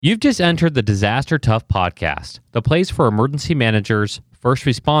You've just entered the Disaster Tough podcast, the place for emergency managers, first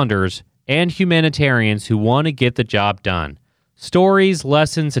responders, and humanitarians who want to get the job done. Stories,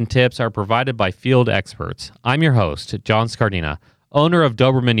 lessons, and tips are provided by field experts. I'm your host, John Scardina, owner of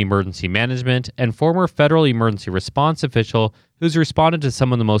Doberman Emergency Management and former federal emergency response official who's responded to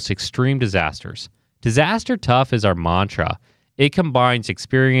some of the most extreme disasters. Disaster Tough is our mantra. It combines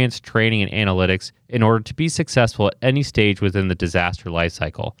experience, training, and analytics in order to be successful at any stage within the disaster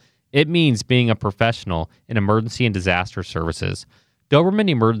lifecycle. It means being a professional in emergency and disaster services. Doberman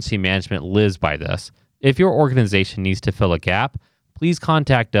Emergency Management lives by this. If your organization needs to fill a gap, please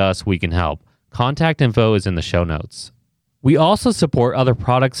contact us. We can help. Contact info is in the show notes. We also support other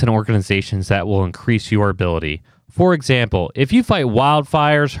products and organizations that will increase your ability. For example, if you fight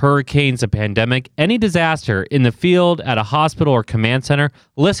wildfires, hurricanes, a pandemic, any disaster in the field, at a hospital or command center,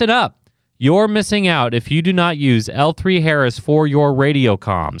 listen up. You're missing out if you do not use L3 Harris for your radio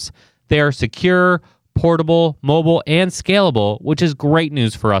comms. They are secure, portable, mobile, and scalable, which is great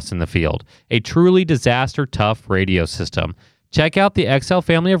news for us in the field. A truly disaster-tough radio system. Check out the XL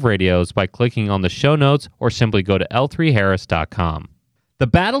family of radios by clicking on the show notes or simply go to l3harris.com. The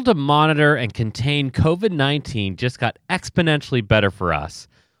battle to monitor and contain COVID-19 just got exponentially better for us.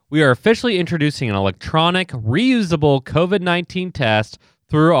 We are officially introducing an electronic, reusable COVID-19 test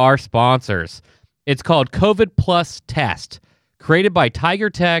through our sponsors. It's called COVID Plus Test, created by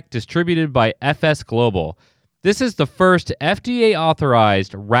Tiger Tech, distributed by FS Global. This is the first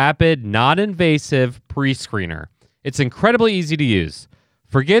FDA-authorized, rapid, non-invasive pre-screener. It's incredibly easy to use.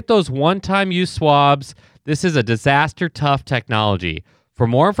 Forget those one-time use swabs. This is a disaster-tough technology. For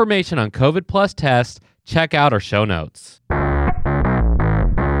more information on COVID Plus Test, check out our show notes.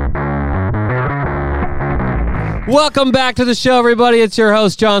 Welcome back to the show, everybody. It's your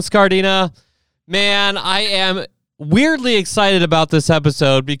host, John Scardina. Man, I am weirdly excited about this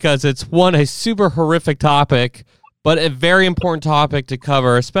episode because it's, one, a super horrific topic, but a very important topic to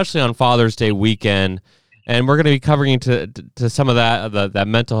cover, especially on Father's Day weekend. And we're going to be covering to some of that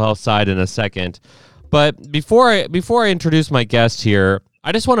mental health side in a second. But before I introduce my guest here,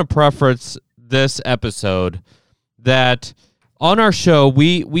 I just want to preface this episode that on our show,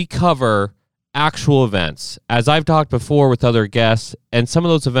 we cover actual events. As I've talked before with other guests, and some of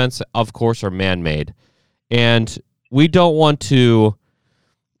those events, of course, are man-made. And we don't want to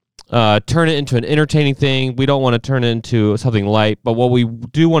turn it into an entertaining thing. We don't want to turn it into something light. But what we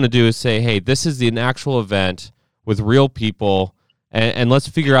do want to do is say, hey, this is an actual event with real people, and let's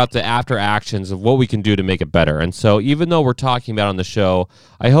figure out the after actions of what we can do to make it better. And so even though we're talking about it on the show,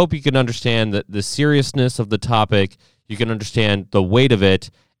 I hope you can understand the seriousness of the topic, you can understand the weight of it,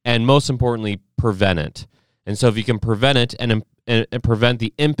 and most importantly, prevent it. And so if you can prevent it and prevent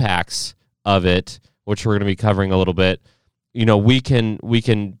the impacts of it, which we're going to be covering a little bit, you know, we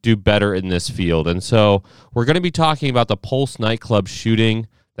can do better in this field. And so we're going to be talking about the Pulse nightclub shooting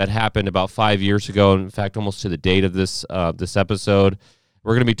that happened about 5 years ago. In fact, almost to the date of this episode.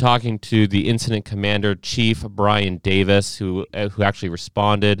 We're going to be talking to the incident commander, Chief Brian Davis, who actually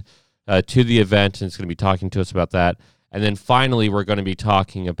responded to the event, and is going to be talking to us about that. And then finally, we're going to be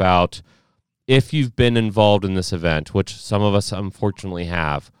talking about if you've been involved in this event, which some of us unfortunately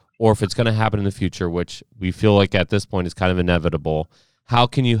have, or if it's going to happen in the future, which we feel like at this point is kind of inevitable. How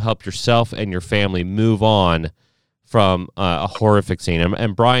can you help yourself and your family move on from a horrific scene?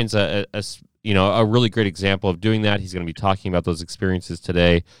 And Brian's a really great example of doing that. He's going to be talking about those experiences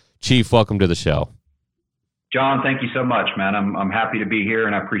today. Chief, welcome to the show. John, thank you so much, man. I'm happy to be here,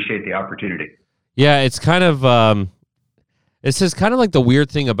 and I appreciate the opportunity. Yeah, it's kind of this is kind of like the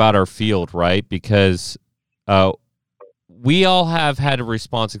weird thing about our field, right? Because we all have had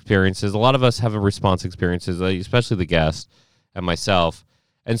response experiences. A lot of us have response experiences, especially the guest and myself.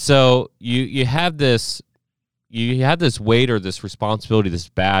 And so you have this weight or this responsibility, this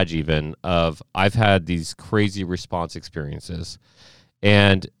badge even of I've had these crazy response experiences.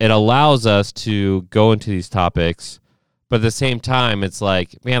 And it allows us to go into these topics, but at the same time, it's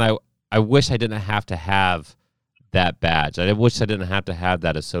like, man, I wish I didn't have to have that badge. I wish I didn't have to have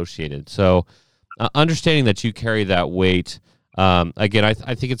that associated. So understanding that you carry that weight, again,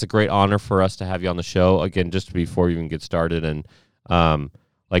 I think it's a great honor for us to have you on the show. Again, just before you even get started, and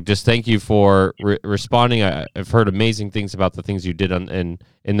just thank you for responding. I've heard amazing things about the things you did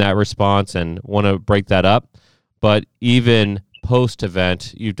in that response, and want to break that up. But even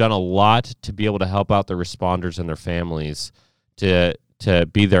post-event, you've done a lot to be able to help out the responders and their families to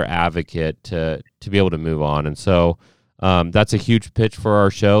be their advocate, to be able to move on. And so that's a huge pitch for our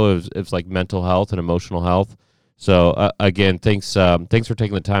show. It's like mental health and emotional health. So again, thanks for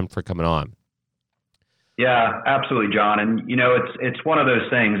taking the time for coming on. Yeah, absolutely, John. And it's one of those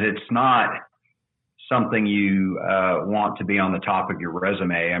things. It's not something you want to be on the top of your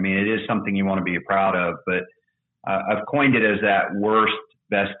resume. I mean, it is something you want to be proud of, but I've coined it as that worst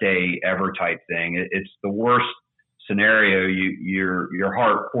best day ever type thing. It's the worst scenario. Your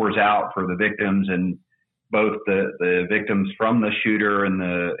heart pours out for the victims, and both the victims from the shooter and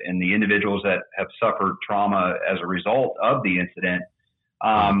the individuals that have suffered trauma as a result of the incident.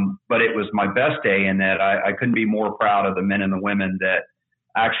 But it was my best day in that I couldn't be more proud of the men and the women that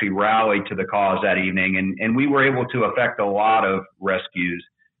actually rallied to the cause that evening. And we were able to affect a lot of rescues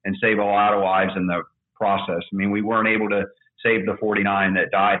and save a lot of lives in the process. I mean, we weren't able to save the 49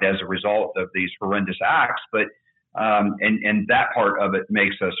 that died as a result of these horrendous acts, but and that part of it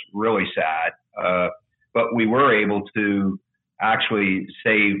makes us really sad. But we were able to actually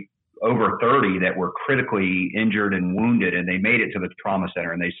save over 30 that were critically injured and wounded, and they made it to the trauma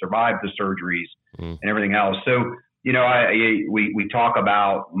center and they survived the surgeries and everything else. So, we talk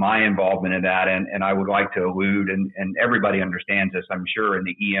about my involvement in that, and I would like to allude, and everybody understands this, I'm sure, in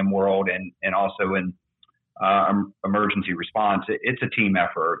the EM world and also in emergency response. It's a team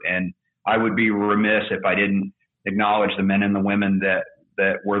effort, and I would be remiss if I didn't acknowledge the men and the women that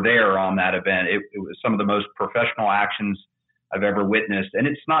were there on that event. It was some of the most professional actions I've ever witnessed. And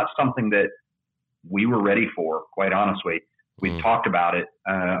it's not something that we were ready for, quite honestly. We talked about it.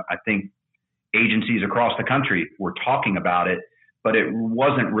 I think agencies across the country were talking about it, but it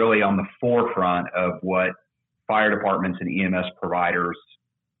wasn't really on the forefront of what fire departments and EMS providers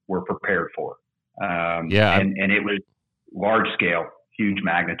were prepared for. And it was large scale, huge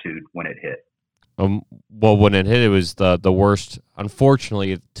magnitude when it hit. Well, when it hit, it was the worst.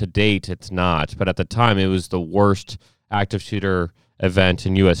 Unfortunately, to date, it's not. But at the time, it was the worst active shooter event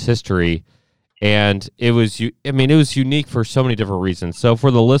in U.S. history, and it was unique for so many different reasons. So for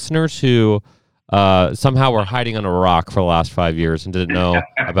the listeners who somehow were hiding on a rock for the last 5 years and didn't know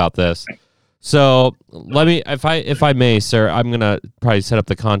about this, so let me, if I may, sir, I'm gonna probably set up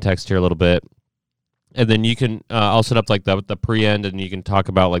the context here a little bit, and then you can I'll set up like the pre-end, and you can talk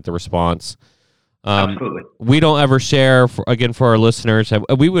about like the response. Absolutely. We don't ever share, for our listeners,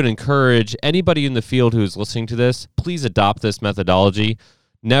 we would encourage anybody in the field who is listening to this, please adopt this methodology.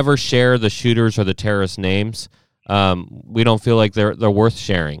 Never share the shooters or the terrorist names. We don't feel like they're worth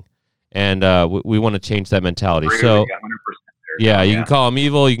sharing. And we want to change that mentality. So, yeah, you can call them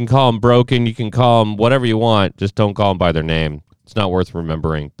evil, you can call them broken, you can call them whatever you want, just don't call them by their name. It's not worth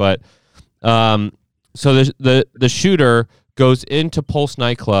remembering. But so the shooter goes into Pulse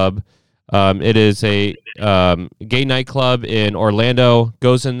nightclub. It is a gay nightclub in Orlando,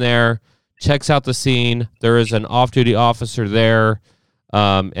 goes in there, checks out the scene. There is an off-duty officer there,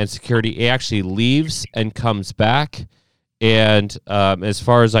 and security. He actually leaves and comes back. And as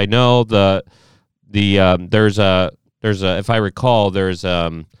far as I know, there's a if I recall, there's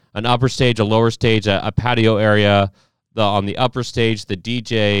an upper stage, a lower stage, a patio area. On the upper stage, the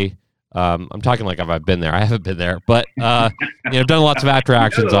DJ. I'm talking like if I've been there. I haven't been there, but I've done lots of after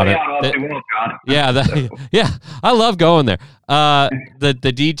actions on it. Yeah, I love going there. The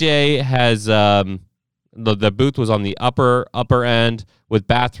DJ has the booth was on the upper end with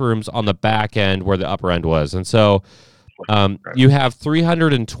bathrooms on the back end where the upper end was, and so you have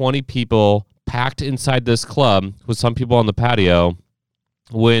 320 people packed inside this club with some people on the patio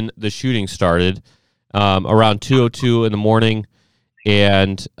when the shooting started around 2:02 in the morning.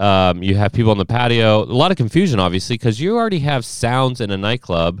 And you have people on the patio. A lot of confusion, obviously, because you already have sounds in a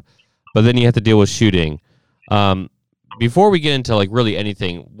nightclub, but then you have to deal with shooting. Before we get into like really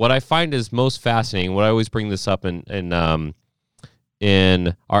anything, what I find is most fascinating, what I always bring this up in our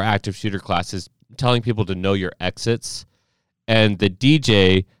active shooter class, is telling people to know your exits. And the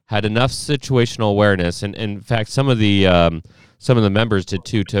DJ had enough situational awareness, and in fact, some of the members did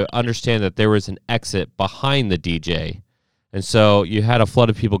too, to understand that there was an exit behind the DJ. And so you had a flood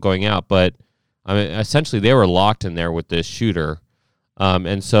of people going out, but I mean, essentially they were locked in there with this shooter.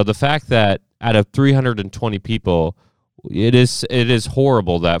 And so the fact that out of 320 people, it is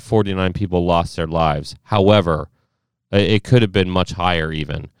horrible that 49 people lost their lives. However, it could have been much higher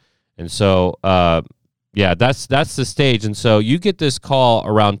even. And so, that's the stage. And so you get this call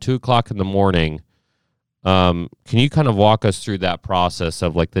around 2:00 in the morning. Can you kind of walk us through that process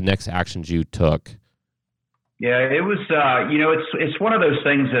of like the next actions you took? Yeah, it was, it's one of those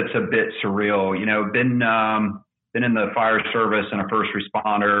things that's a bit surreal. Been in the fire service and a first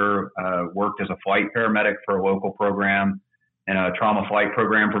responder, worked as a flight paramedic for a local program and a trauma flight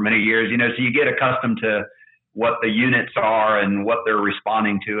program for many years, so you get accustomed to what the units are and what they're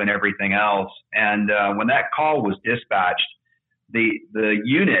responding to and everything else. And when that call was dispatched, the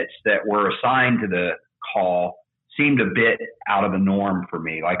units that were assigned to the call seemed a bit out of the norm for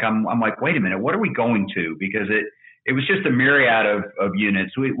me. Like I'm like, wait a minute, what are we going to? Because it was just a myriad of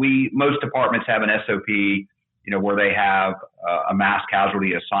units. Most departments have an SOP, where they have a mass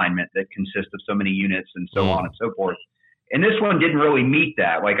casualty assignment that consists of so many units and so on and so forth. And this one didn't really meet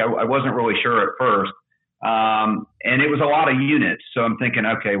that. Like I wasn't really sure at first. And it was a lot of units. So I'm thinking,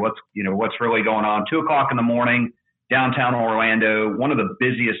 okay, what's really going on? 2:00 in the morning, downtown Orlando, one of the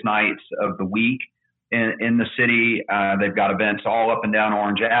busiest nights of the week in the city. They've got events all up and down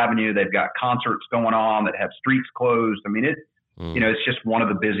Orange Avenue. They've got concerts going on that have streets closed. I mean, it's just one of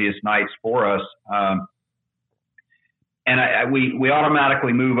the busiest nights for us. And we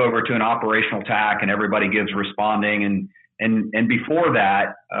automatically move over to an operational TAC, and everybody gives responding. And before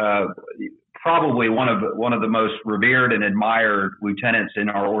that, probably one of the most revered and admired lieutenants in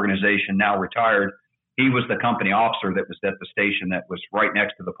our organization, now retired, he was the company officer that was at the station that was right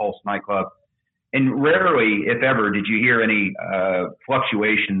next to the Pulse nightclub. And rarely, if ever, did you hear any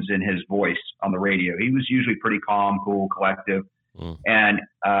fluctuations in his voice on the radio. He was usually pretty calm, cool, collective. And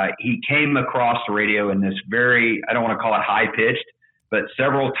he came across the radio in this very, I don't want to call it high-pitched, but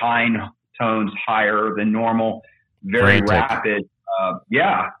several tones higher than normal, very rapid.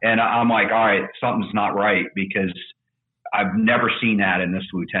 And I'm like, all right, something's not right, because I've never seen that in this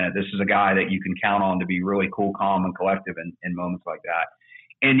lieutenant. This is a guy that you can count on to be really cool, calm, and collective in moments like that.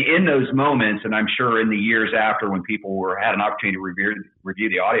 And in those moments, and I'm sure in the years after, when people had an opportunity to review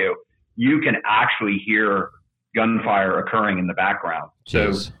the audio, you can actually hear gunfire occurring in the background.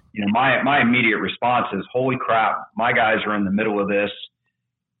 Jeez. So, my immediate response is, holy crap, my guys are in the middle of this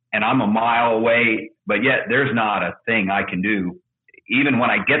and I'm a mile away, but yet there's not a thing I can do. Even when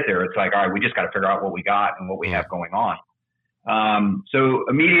I get there, it's like, all right, we just got to figure out what we got and what we have going on. So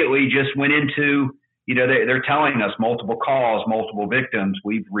immediately just went into, they're telling us multiple calls, multiple victims.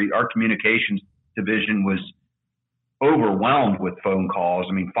 Our communications division was overwhelmed with phone calls.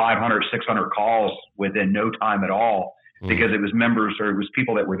 I mean, 500, 600 calls within no time at all, because it was members, or it was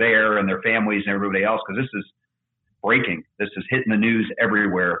people that were there and their families and everybody else, because this is breaking. This is hitting the news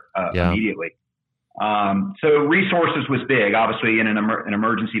everywhere immediately. So resources was big, obviously, in an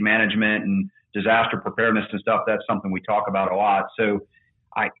emergency management and disaster preparedness and stuff. That's something we talk about a lot. So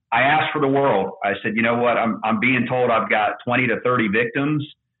I asked for the world. I said, you know what? I'm being told I've got 20 to 30 victims.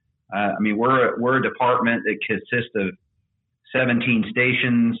 We're a department that consists of 17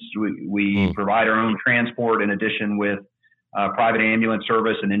 stations. We provide our own transport, in addition with private ambulance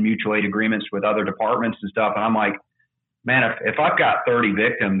service, and then mutual aid agreements with other departments and stuff. And I'm like, man, if I've got 30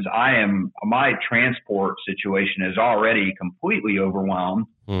 victims, my transport situation is already completely overwhelmed.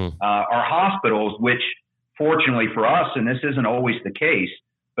 Our hospitals, which fortunately for us, and this isn't always the case,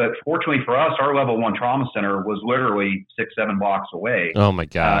 but fortunately for us, our level 1 trauma center was literally 6-7 blocks away. Oh my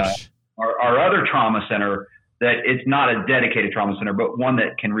gosh. Our other trauma center, that it's not a dedicated trauma center, but one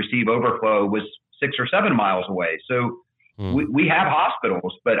that can receive overflow, was 6 or 7 miles away. So we have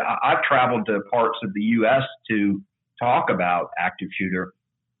hospitals, but I've traveled to parts of the U.S. to talk about active shooter,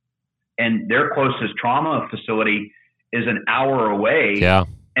 and their closest trauma facility is an hour away. Yeah.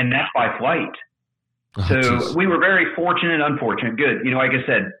 And that's by flight. Oh, so geez. We were very fortunate, unfortunate, good. Like I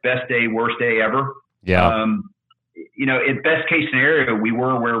said, best day, worst day ever. Yeah. In best case scenario, we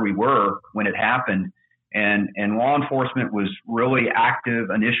were where we were when it happened, and law enforcement was really active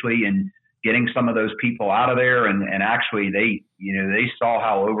initially in getting some of those people out of there. And actually they saw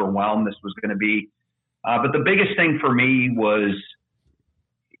how overwhelmed this was going to be. But the biggest thing for me was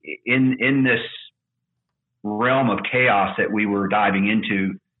in this realm of chaos that we were diving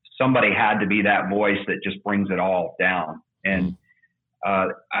into, somebody had to be that voice that just brings it all down. And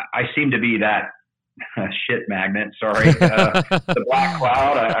I seem to be that shit magnet. Sorry, the black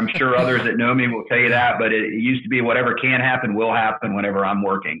cloud. I'm sure others that know me will tell you that, but it used to be whatever can happen will happen whenever I'm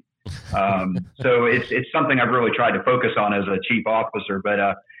working. So it's something I've really tried to focus on as a chief officer, but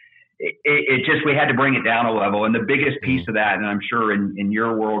it just, we had to bring it down a level. And the biggest piece of that, and I'm sure in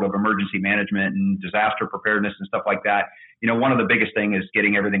your world of emergency management and disaster preparedness and stuff like that, one of the biggest thing is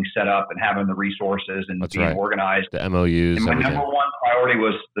getting everything set up and having the resources and being organized. The MOUs. And my number one priority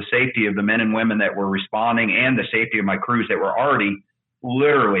was the safety of the men and women that were responding, and the safety of my crews that were already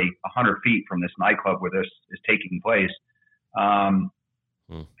literally 100 feet from this nightclub where this is taking place. And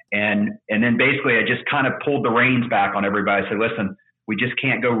then basically I just kind of pulled the reins back on everybody. I said, listen, we just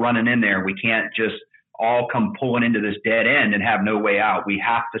can't go running in there. We can't just all come pulling into this dead end and have no way out. We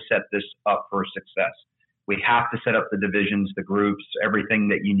have to set this up for success. We have to set up the divisions, the groups, everything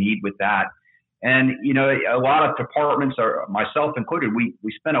that you need with that. And, a lot of departments, myself included, we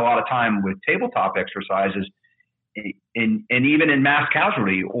spent a lot of time with tabletop exercises. and even in mass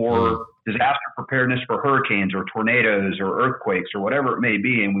casualty or disaster preparedness for hurricanes or tornadoes or earthquakes or whatever it may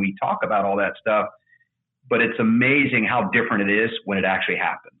be. And we talk about all that stuff, but it's amazing how different it is when it actually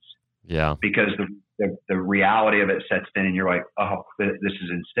happens. Yeah. Because the reality of it sets in and you're like, oh, this is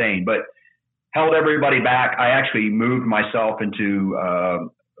insane. But held everybody back. I actually moved myself into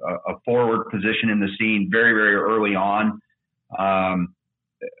a forward position in the scene very, very early on.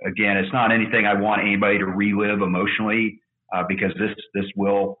 Again, it's not anything I want anybody to relive emotionally, because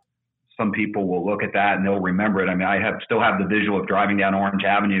some people will look at that and they'll remember it. I mean, still have the visual of driving down Orange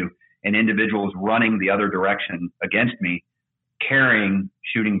Avenue and individuals running the other direction against me, carrying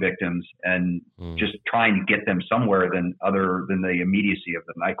shooting victims and just trying to get them somewhere other than the immediacy of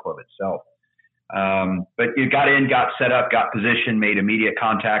the nightclub itself. But you got in, got set up, got positioned, made immediate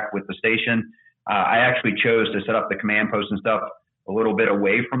contact with the station. I actually chose to set up the command post and stuff a little bit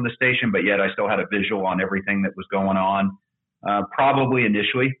away from the station, but yet I still had a visual on everything that was going on. Probably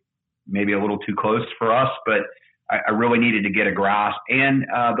initially, maybe a little too close for us, but I really needed to get a grasp. And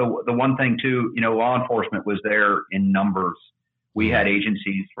the one thing too, law enforcement was there in numbers. We had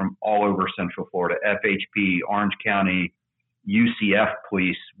agencies from all over Central Florida: FHP, Orange County, UCF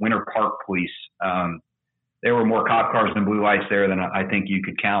Police, Winter Park Police. There were more cop cars and blue lights there than I think you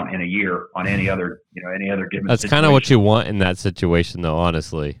could count in a year on any other given. That's kind of what you want in that situation, though.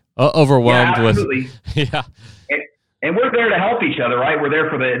 Honestly, overwhelmed with. Yeah. And we're there to help each other, right? We're there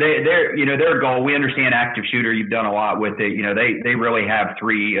for their goal. We understand active shooter. You've done a lot with it. They really have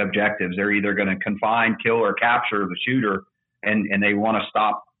three objectives. They're either going to confine, kill, or capture the shooter, and they want to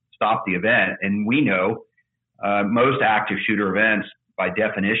stop the event. And we know most active shooter events, by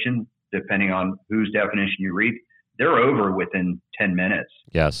definition, depending on whose definition you read, they're over within 10 minutes.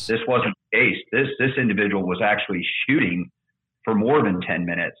 Yes. This wasn't the case. This individual was actually shooting for more than 10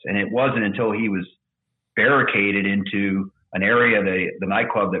 minutes. And it wasn't until he was barricaded into an area, the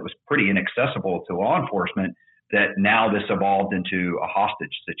nightclub, that was pretty inaccessible to law enforcement, that now this evolved into a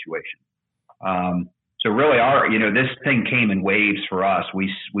hostage situation. So really this thing came in waves for us. We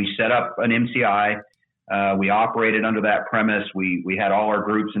set up an MCI. We operated under that premise. We had all our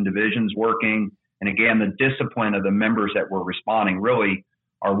groups and divisions working. And again, the discipline of the members that were responding really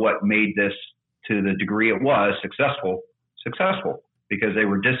are what made this, to the degree it was successful, because they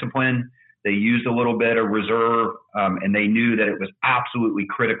were disciplined. They used a little bit of reserve, and they knew that it was absolutely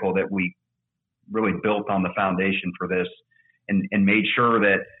critical that we really built on the foundation for this and made sure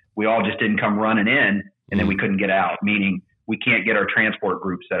that we all just didn't come running in and then we couldn't get out, meaning we can't get our transport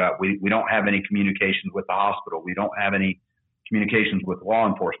group set up. We don't have any communications with the hospital. We don't have any communications with law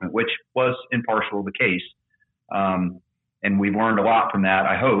enforcement, which was in partial the case. And we've learned a lot from that,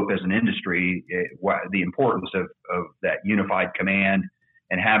 I hope, as an industry, the importance of that unified command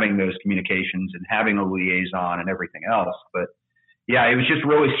and having those communications and having a liaison and everything else. But yeah, it was just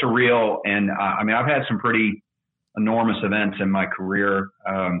really surreal. And I've had some pretty enormous events in my career.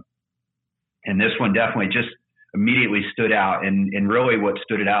 And this one definitely just immediately stood out. And really what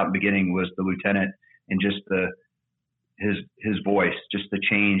stood it out in the beginning was the lieutenant and just his voice, just the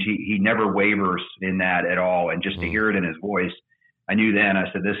change. He never wavers in that at all. And just to hear it in his voice, I knew then, I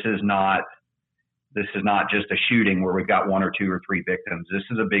said, this is not just a shooting where we've got one or two or three victims. This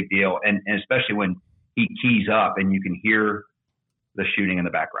is a big deal. And especially when he keys up and you can hear the shooting in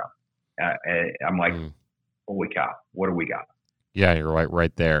the background. I'm like, holy cow, what do we got? Yeah, you're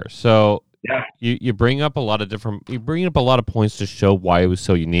right there. So yeah, you bring up a lot of points to show why it was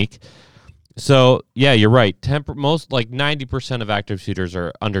so unique. So yeah, you're right. Most, like 90% of active shooters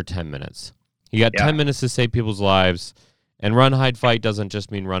are under 10 minutes. You got 10 minutes to save people's lives. And run, hide, fight doesn't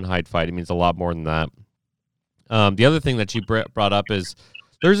just mean run, hide, fight. It means a lot more than that. The other thing that you brought up is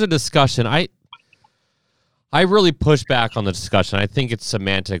there's a discussion. I really push back on the discussion. I think it's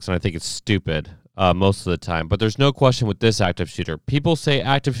semantics, and I think it's stupid most of the time. But there's no question with this active shooter. People say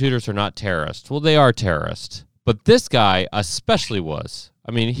active shooters are not terrorists. Well, they are terrorists. But this guy especially was.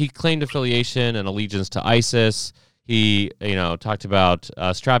 I mean, he claimed affiliation and allegiance to ISIS. He, talked about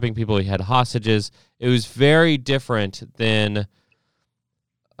strapping people. He had hostages. It was very different than,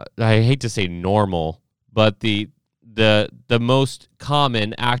 I hate to say normal, but the most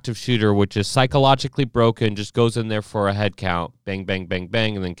common active shooter, which is psychologically broken, just goes in there for a head count, bang, bang, bang,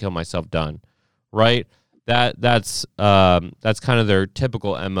 bang, and then kill myself, done. Right? That's kind of their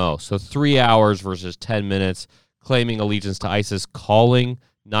typical MO. So 3 hours versus 10 minutes, claiming allegiance to ISIS, calling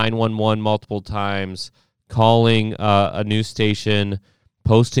 911 multiple times, calling a news station,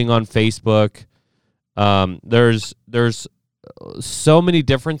 posting on Facebook. There's so many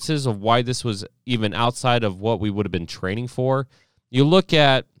differences of why this was even outside of what we would have been training for. You look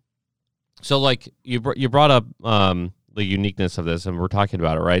at So like you brought up the uniqueness of this, and we're talking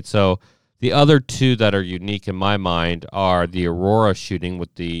about it, right? So the other two that are unique in my mind are the Aurora shooting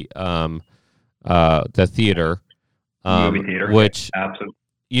with the theater, movie theater, which absolutely.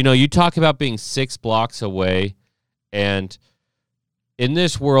 You talk about being 6 blocks away, and in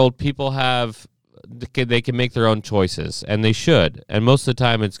this world, people they can make their own choices, and they should. And most of the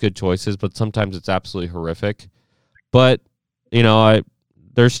time, it's good choices, but sometimes it's absolutely horrific. But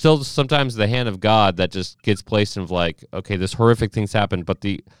there's still sometimes the hand of God that just gets placed in like, okay, this horrific thing's happened, but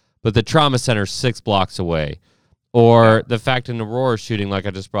the trauma center's 6 blocks away, or the fact in the Aurora shooting, like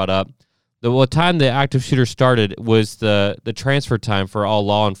I just brought up. The time the active shooter started was the transfer time for all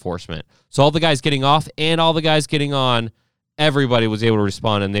law enforcement. So all the guys getting off and all the guys getting on, everybody was able to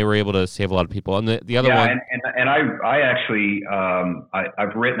respond, and they were able to save a lot of people. And the other one, and I actually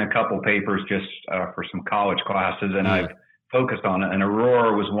I've written a couple papers just for some college classes, and I've focused on it. And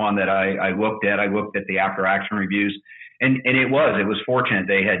Aurora was one that I looked at. I looked at the after action reviews, and it was fortunate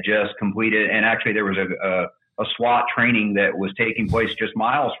they had just completed. And actually, there was a SWAT training that was taking place just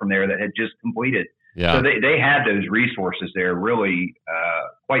miles from there that had just completed. Yeah. So they had those resources there really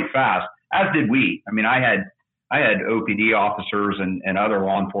quite fast, as did we. I mean, I had OPD officers and other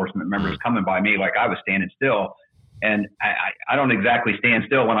law enforcement members coming by me like I was standing still. And I don't exactly stand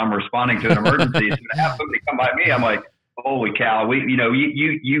still when I'm responding to an emergency. So to have somebody come by me, I'm like, holy cow,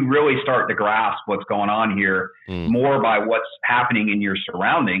 you really start to grasp what's going on here more by what's happening in your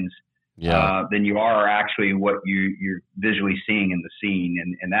surroundings than you are actually what you're visually seeing in the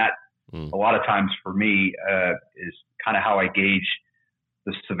scene. And that a lot of times for me is kind of how I gauge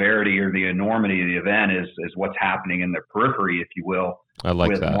the severity or the enormity of the event is what's happening in the periphery, if you will. I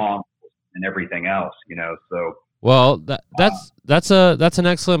like with that. law and everything else, so. Well, that's an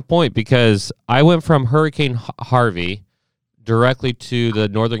excellent point, because I went from Hurricane Harvey directly to the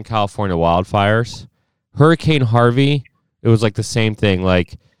Northern California wildfires. Hurricane Harvey, it was like the same thing.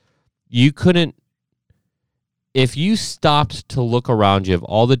 Like, you couldn't, if you stopped to look around you of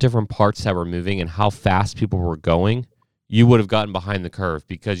all the different parts that were moving and how fast people were going, you would have gotten behind the curve,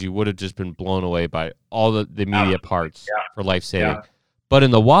 because you would have just been blown away by all the immediate parts for life saving. Yeah. But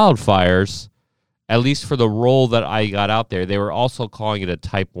in the wildfires, at least for the role that I got out there, they were also calling it a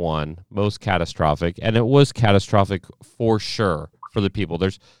type 1, most catastrophic. And it was catastrophic for sure for the people.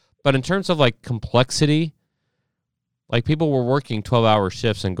 But in terms of like complexity, like people were working 12-hour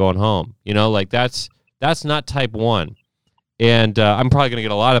shifts and going home. Like that's not type 1. And I'm probably going to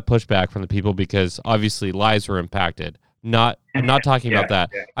get a lot of pushback from the people, because obviously lives were impacted. I'm not talking about that.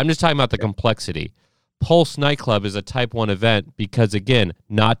 Yeah. I'm just talking about the complexity. Pulse nightclub is a type 1 event because, again,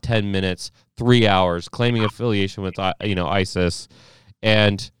 not 10 minutes, 3 hours, claiming affiliation with ISIS,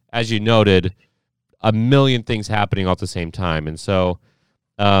 and as you noted, a million things happening all at the same time. And so,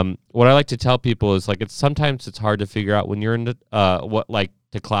 what I like to tell people is like sometimes it's hard to figure out when you're in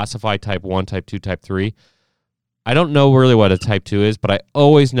to classify type 1, type 2, type 3. I don't know really what a type 2 is, but I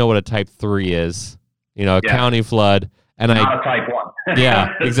always know what a type 3 is. County flood. And not a type 1.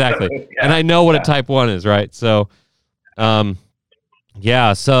 Yeah, exactly. And I know what a type 1 is, right? So,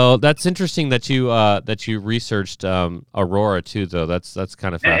 so that's interesting that you researched Aurora too, though. That's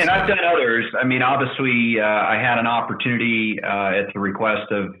kind of fascinating. And I've done others. I mean, obviously, I had an opportunity at the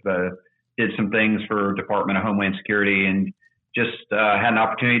request of did some things for Department of Homeland Security, and just had an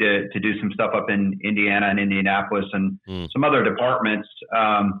opportunity to do some stuff up in Indiana and Indianapolis and some other departments.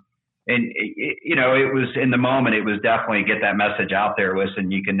 And it was in the moment, it was definitely get that message out there.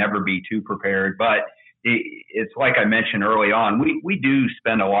 Listen, you can never be too prepared, but it's like I mentioned early on, we do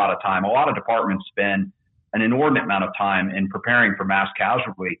spend a lot of time. A lot of departments spend an inordinate amount of time in preparing for mass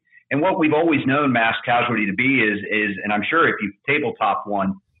casualty. And what we've always known mass casualty to be is, and I'm sure if you tabletop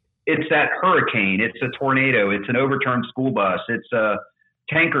one, it's that hurricane, it's a tornado, it's an overturned school bus, it's a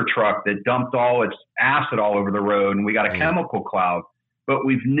tanker truck that dumped all its acid all over the road, and we got a chemical cloud. But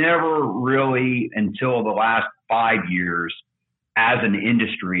we've never really, until the last 5 years, as an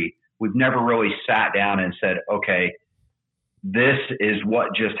industry, we've never really sat down and said, okay, this is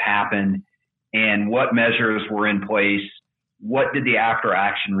what just happened and what measures were in place. What did the after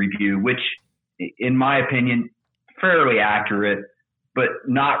action review, which in my opinion, fairly accurate, but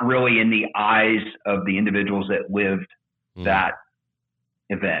not really in the eyes of the individuals that lived that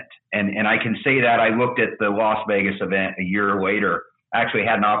event. And I can say that I looked at the Las Vegas event a year later. I actually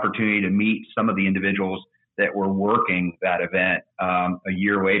had an opportunity to meet some of the individuals that were working that event a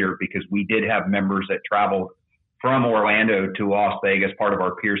year later, because we did have members that traveled from Orlando to Las Vegas, part of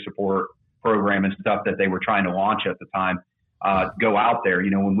our peer support program and stuff that they were trying to launch at the time, go out there.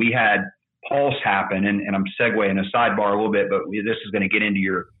 When we had Pulse happen, and I'm segueing a sidebar a little bit, but this is going to get into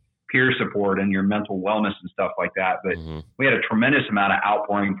your peer support and your mental wellness and stuff like that. But we had a tremendous amount of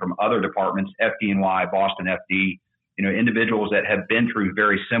outpouring from other departments, FDNY, Boston FD, individuals that have been through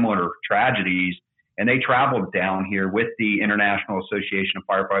very similar tragedies. And they traveled down here with the International Association of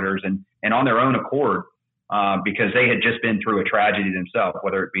Firefighters and on their own accord, because they had just been through a tragedy themselves,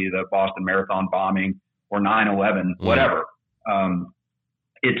 whether it be the Boston Marathon bombing or 9/11, whatever.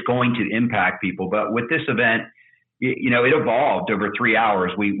 It's going to impact people. But with this event, it evolved over 3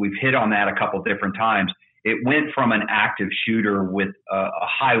 hours. We've hit on that a couple different times. It went from an active shooter with a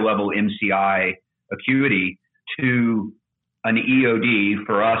high-level MCI acuity to an EOD.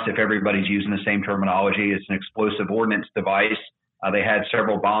 For us, if everybody's using the same terminology, it's an explosive ordnance device. They had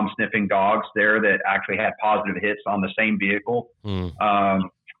several bomb-sniffing dogs there that actually had positive hits on the same vehicle, and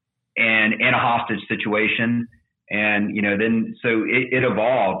in a hostage situation. And, so it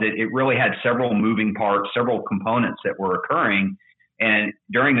evolved. It really had several moving parts, several components that were occurring. And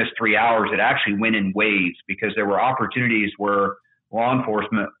during this 3 hours, it actually went in waves, because there were opportunities where law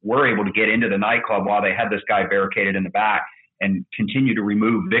enforcement were able to get into the nightclub while they had this guy barricaded in the back and continue to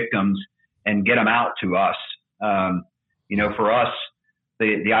remove victims and get them out to us. For us,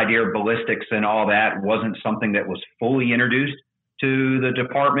 the idea of ballistics and all that wasn't something that was fully introduced to the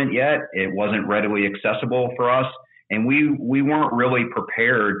department yet. It wasn't readily accessible for us. And we weren't really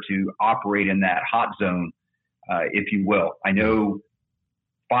prepared to operate in that hot zone, if you will. I know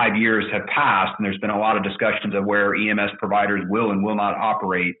 5 years have passed, and there's been a lot of discussions of where EMS providers will and will not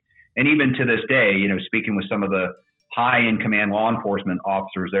operate. And even to this day, speaking with some of the high in command law enforcement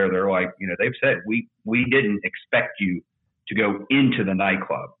officers there, they're like, they've said, we didn't expect you to go into the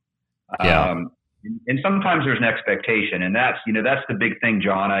nightclub. And sometimes there's an expectation, and that's the big thing,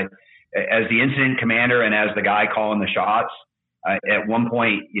 John. As the incident commander and as the guy calling the shots, at one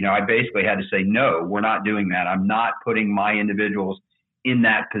point, I basically had to say, no, we're not doing that. I'm not putting my individuals in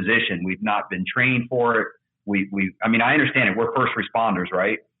that position. We've not been trained for it. I understand it. We're first responders,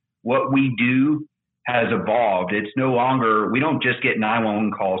 right? What we do has evolved. It's no longer, we don't just get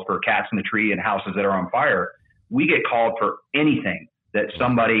 911 calls for cats in the tree and houses that are on fire. We get called for anything that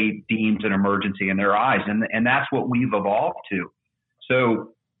somebody deems an emergency in their eyes. And that's what we've evolved to.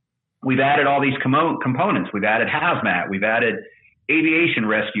 So we've added all these components. We've added hazmat. We've added aviation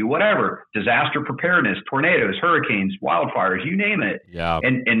rescue, whatever, disaster preparedness, tornadoes, hurricanes, wildfires, you name it. Yeah.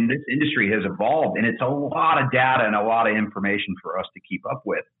 And this industry has evolved, and it's a lot of data and a lot of information for us to keep up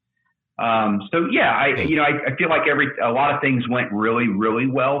with. I feel like a lot of things went really, really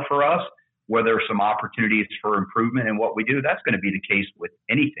well for us. Where there are some opportunities for improvement in what we do, that's going to be the case with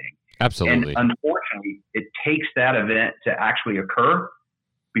anything. Absolutely. And unfortunately, it takes that event to actually occur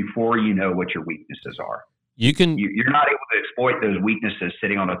before you know what your weaknesses are. You're not able to exploit those weaknesses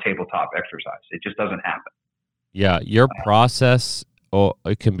sitting on a tabletop exercise. It just doesn't happen. Yeah, your process,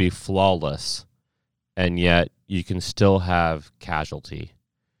 it can be flawless, and yet you can still have casualty.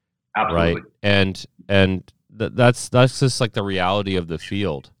 Absolutely. Right? And that's just like the reality of the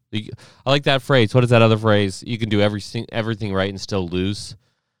field. I like that phrase. What is that other phrase? You can do everything right and still lose.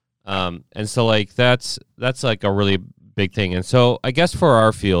 And so like that's like a really big thing. And so I guess for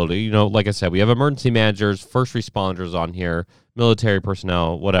our field, like I said, we have emergency managers, first responders on here, military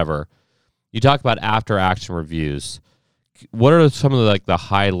personnel, whatever. You talk about after action reviews. What are some of the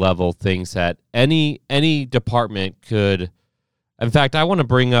high level things that any department could? In fact, I want to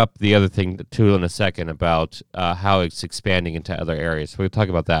bring up the other thing too in a second about how it's expanding into other areas. So we'll talk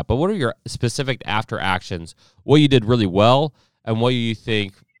about that. But what are your specific after actions? What you did really well, and what you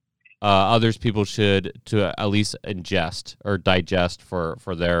think people should to at least ingest or digest for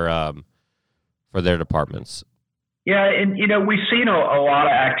their departments. Yeah, and we've seen a lot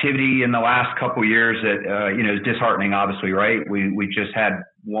of activity in the last couple of years that is disheartening. Obviously, right? We just had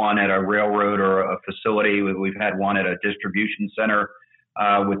one at a railroad or a facility. We've had one at a distribution center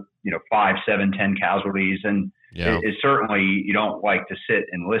with 5, 7, 10 casualties, and it certainly you don't like to sit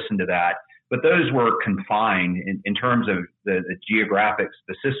and listen to that. But those were confined in terms of the geographic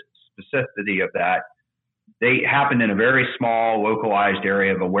specificity of that. They happened in a very small, localized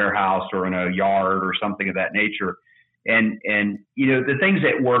area of a warehouse or in a yard or something of that nature. And the things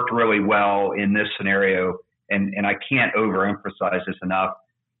that worked really well in this scenario, and I can't overemphasize this enough,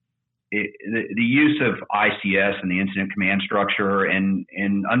 the use of ICS and the incident command structure and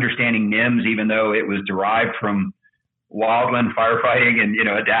understanding NIMS, even though it was derived from wildland firefighting and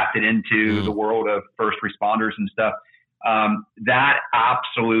adapted into the world of first responders and stuff, that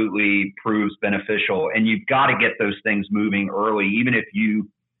absolutely proves beneficial. And you've got to get those things moving early, even if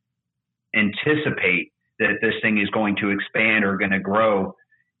you anticipate that this thing is going to expand or going to grow.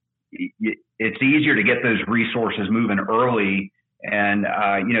 It's easier to get those resources moving early And,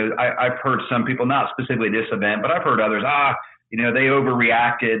 I've heard some people, not specifically this event, but I've heard others, they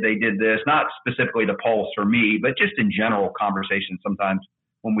overreacted. They did this, not specifically to Pulse or me, but just in general conversations sometimes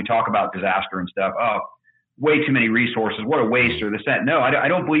when we talk about disaster and stuff. Oh, way too many resources. What a waste, or this, that. No, I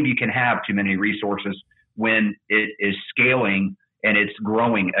don't believe you can have too many resources when it is scaling and it's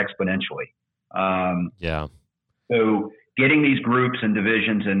growing exponentially. So getting these groups and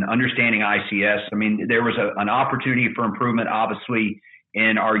divisions and understanding ICS, I mean, there was an opportunity for improvement, obviously,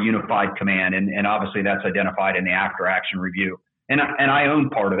 in our unified command. And obviously that's identified in the after action review. And I own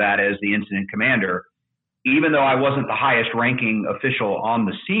part of that as the incident commander, even though I wasn't the highest ranking official on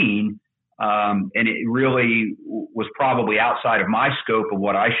the scene. And it really was probably outside of my scope of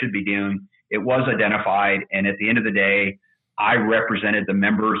what I should be doing. It was identified. And at the end of the day, I represented the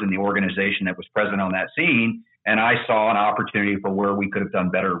members in the organization that was present on that scene. And I saw an opportunity for where we could have done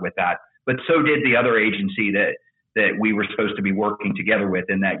better with that. But so did the other agency that we were supposed to be working together with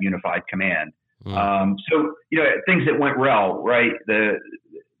in that unified command. So, things that went well, right? The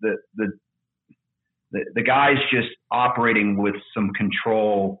guys just operating with some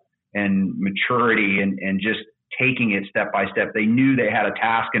control and maturity and just taking it step by step. They knew they had a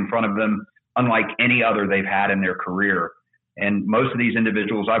task in front of them, unlike any other they've had in their career. And most of these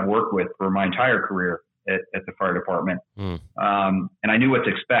individuals I've worked with for my entire career at the fire department. And I knew what to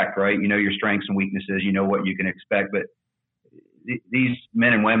expect, right? You know your strengths and weaknesses, you know what you can expect, but these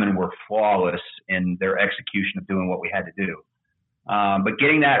men and women were flawless in their execution of doing what we had to do. But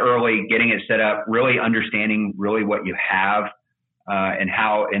getting that early, getting it set up, really understanding really what you have and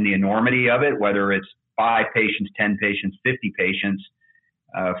how, and the enormity of it, whether it's 5 patients, 10 patients, 50 patients.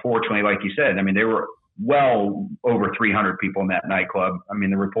 Fortunately, like you said, I mean, there were well over 300 people in that nightclub. I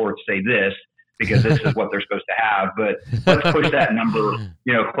mean, the reports say this because this is what they're supposed to have, but let's push that number,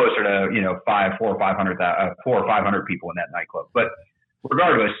 closer to, 400 or 500 people in that nightclub. But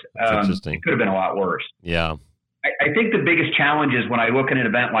regardless, it could have been a lot worse. Yeah. I think the biggest challenge is when I look at an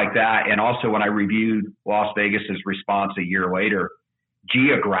event like that, and also when I reviewed Las Vegas's response a year later,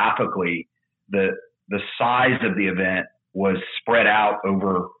 geographically, the size of the event was spread out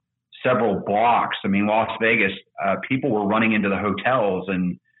over several blocks. I mean, Las Vegas, people were running into the hotels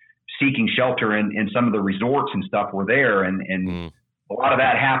and seeking shelter in some of the resorts and stuff were there. And a lot of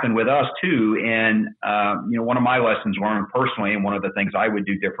that happened with us too. And, one of my lessons learned personally, and one of the things I would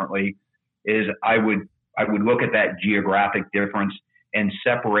do differently is I would look at that geographic difference and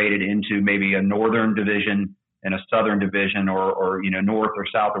separate it into maybe a northern division and a southern division or north or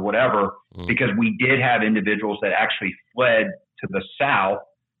south or whatever, because we did have individuals that actually fled to the south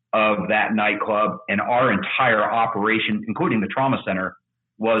of that nightclub, and our entire operation, including the trauma center,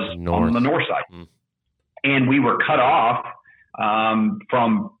 was on the north side. And we were cut off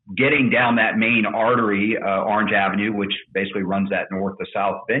from getting down that main artery, Orange Avenue, which basically runs that north to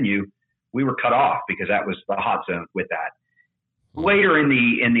south venue. We were cut off because that was the hot zone with that. Later in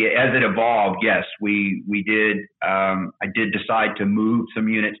the as it evolved, yes, we did. I did decide to move some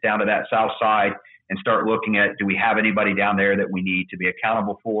units down to that south side and start looking at, do we have anybody down there that we need to be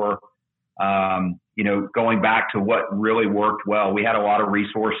accountable for? Going back to what really worked well, we had a lot of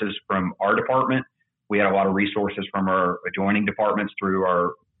resources from our department. We had a lot of resources from our adjoining departments through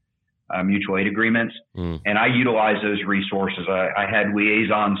our mutual aid agreements. And I utilized those resources. I had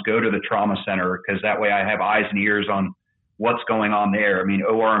liaisons go to the trauma center because that way I have eyes and ears on what's going on there. I mean,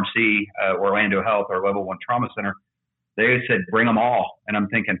 ORMC, Orlando Health, our level 1 trauma center, they said, bring them all. And I'm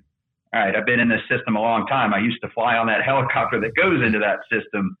thinking, all right, I've been in this system a long time. I used to fly on that helicopter that goes into that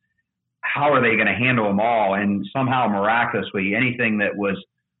system. How are they going to handle them all? And somehow miraculously, anything that was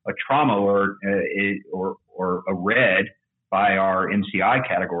a trauma or a red by our MCI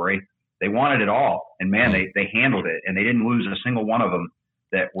category, they wanted it all. And man, they handled it, and they didn't lose a single one of them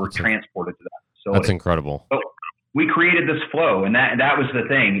that were transported to that facility. That's incredible. So we created this flow, and that was the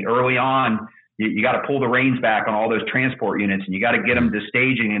thing. Early on, you got to pull the reins back on all those transport units, and you got to get them to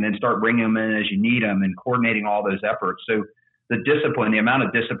staging and then start bringing them in as you need them and coordinating all those efforts. So the discipline, the amount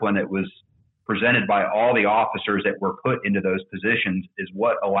of discipline that was presented by all the officers that were put into those positions is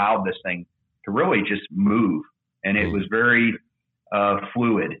what allowed this thing to really just move. And it was very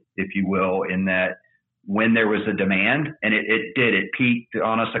fluid, if you will, in that when there was a demand, and it peaked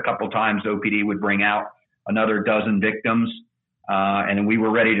on us a couple times. OPD would bring out another dozen victims, and then we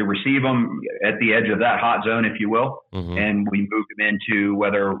were ready to receive them at the edge of that hot zone, if you will. And we moved them into,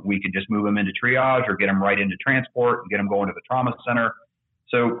 whether we could just move them into triage or get them right into transport and get them going to the trauma center.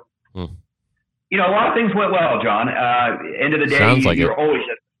 So, a lot of things went well, John. End of the day, you're always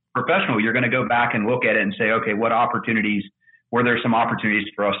a professional. You're going to go back and look at it and say, okay, were there some opportunities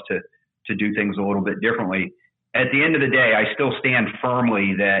for us to do things a little bit differently? at the end of the day, I still stand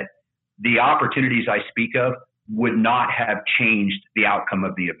firmly that the opportunities I speak of would not have changed the outcome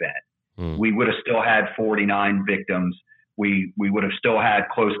of the event. We would have still had 49 victims. We would have still had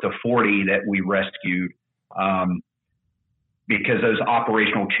close to 40 that we rescued, because those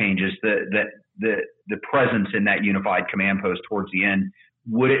operational changes, the presence in that unified command post towards the end,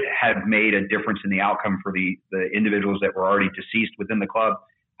 would it have made a difference in the outcome for the individuals that were already deceased within the club?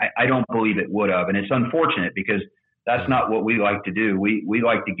 I don't believe it would have. And it's unfortunate because that's not what we like to do. We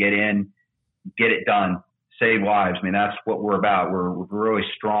like to get in, get it done, save lives. I mean, that's what we're about. We're really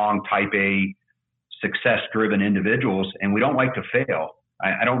strong, type A, success-driven individuals, and we don't like to fail.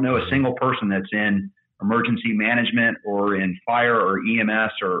 I don't know a single person that's in emergency management or in fire or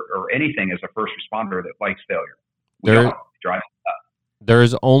EMS or anything as a first responder that likes failure. We don't drive it up. There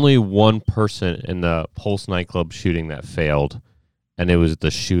is only one person in the Pulse nightclub shooting that failed, and it was the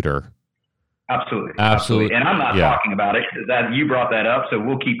shooter. Absolutely. And I'm not talking about it because you brought that up, so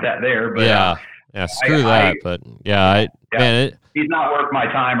we'll keep that there. But screw that. But man, he's not worth my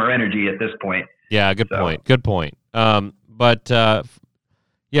time or energy at this point. Yeah, good point. But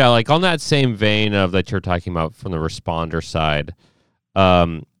like on that same vein of that you're talking about from the responder side,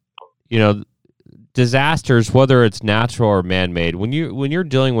 disasters, whether it's natural or man-made, when you're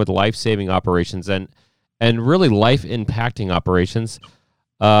dealing with life-saving operations and really life-impacting operations,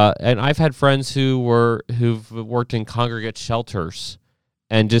 and I've had friends who've worked in congregate shelters,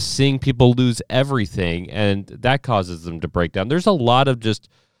 and just seeing people lose everything, and that causes them to break down. There's a lot of just,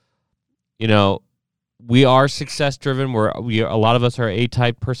 we are success-driven. A lot of us are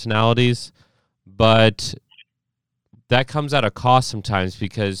A-type personalities, but that comes at a cost sometimes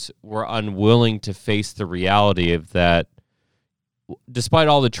because we're unwilling to face the reality of that. Despite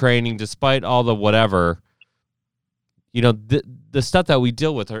all the training, despite all the whatever, the stuff that we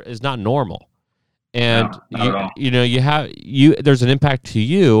deal with is not normal. And there's an impact to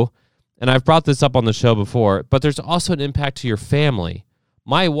you, and I've brought this up on the show before, but there's also an impact to your family.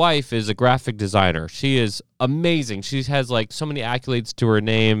 My wife is a graphic designer. She is amazing. She has so many accolades to her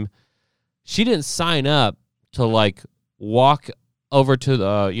name. She didn't sign up to walk over to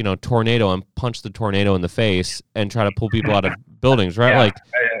the tornado and punch the tornado in the face and try to pull people out of buildings, right?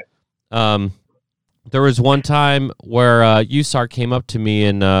 There was one time where USAR came up to me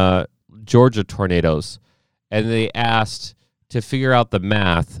in Georgia tornadoes, and they asked to figure out the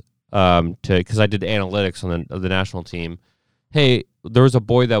math because I did analytics on the national team. Hey, there was a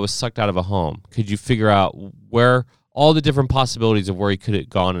boy that was sucked out of a home. Could you figure out where all the different possibilities of where he could have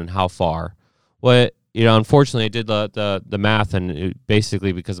gone and how far? Well, unfortunately, I did the math, and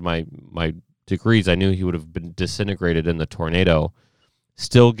basically because of my degrees, I knew he would have been disintegrated in the tornado.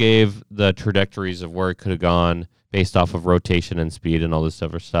 Still gave the trajectories of where it could have gone based off of rotation and speed and all this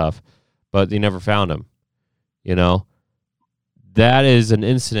other stuff, but they never found him. That is an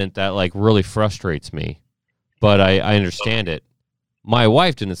incident that really frustrates me, but I understand it. My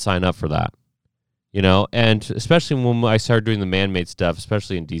wife didn't sign up for that, and especially when I started doing the man-made stuff,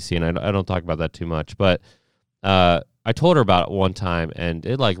 especially in DC, and I don't talk about that too much, but I told her about it one time, and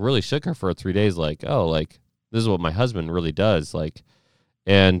it really shook her for 3 days, this is what my husband really does,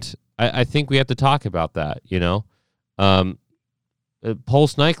 and I think we have to talk about that,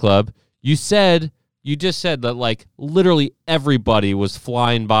 Pulse nightclub, you just said that literally everybody was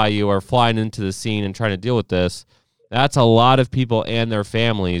flying by you or flying into the scene and trying to deal with this. That's a lot of people and their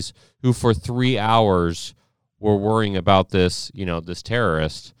families who for 3 hours were worrying about this, this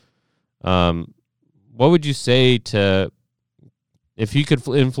terrorist. What would you say if you could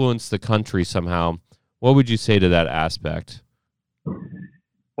influence the country somehow, what would you say to that aspect?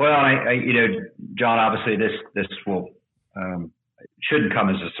 Well, John, obviously this will, shouldn't come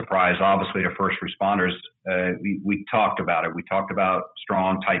as a surprise, obviously, to first responders. We talked about it. We talked about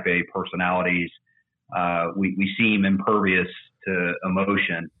strong type A personalities. We seem impervious to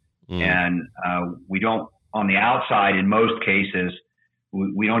emotion, and we don't, on the outside, in most cases,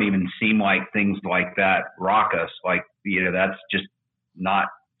 we don't even seem like things like that rock us. That's just not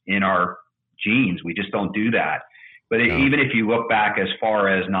in our genes. We just don't do that. But even if you look back as far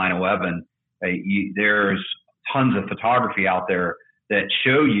as 9/11, there's tons of photography out there that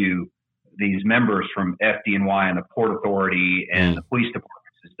show you these members from FDNY and the Port Authority and the police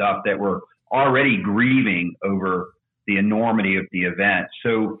departments and stuff that were already grieving over the enormity of the event.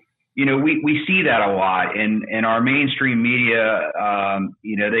 So, we see that a lot in our mainstream media.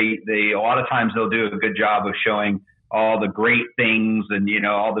 They a lot of times they'll do a good job of showing all the great things and,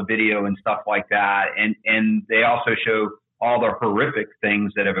 all the video and stuff like that. And they also show all the horrific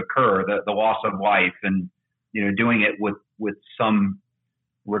things that have occurred, the loss of life and, doing it with some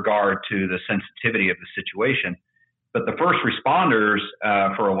regard to the sensitivity of the situation. But the first responders,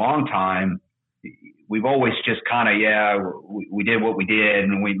 for a long time, we've always just kind of, we did what we did,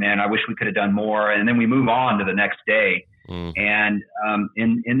 and I wish we could have done more. And then we move on to the next day. And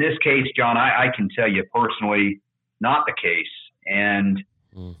in this case, John, I can tell you personally, not the case. And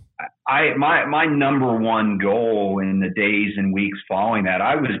my number one goal in the days and weeks following that,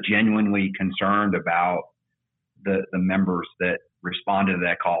 I was genuinely concerned about the members that responded to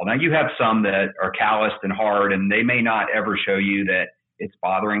that call. Now, you have some that are calloused and hard, and they may not ever show you that it's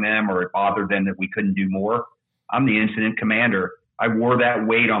bothering them or it bothered them that we couldn't do more. I'm the incident commander. I wore that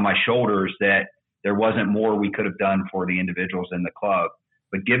weight on my shoulders that there wasn't more we could have done for the individuals in the club.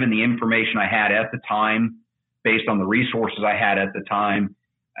 But given the information I had at the time, based on the resources I had at the time,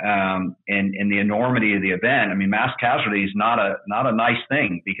 and the enormity of the event, I mean, mass casualty is not a nice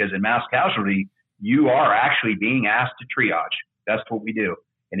thing, because in mass casualty, you are actually being asked to triage. That's what we do.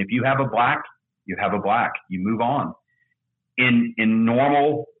 And if you have a black, you have a black. You move on. In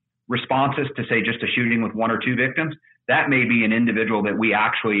normal responses to, say, just a shooting with one or two victims, that may be an individual that we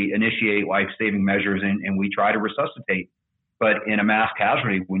actually initiate life-saving measures and we try to resuscitate. But in a mass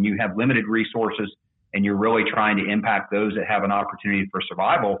casualty, when you have limited resources and you're really trying to impact those that have an opportunity for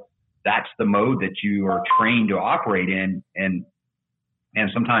survival, that's the mode that you are trained to operate in. And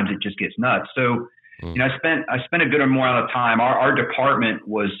sometimes it just gets nuts. So, I spent a good amount of time. Our department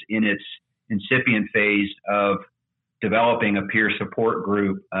was in its incipient phase of developing a peer support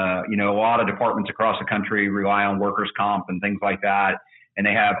group. A lot of departments across the country rely on workers' comp and things like that. And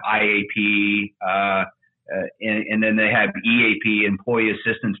they have IAP, and then they have EAP, employee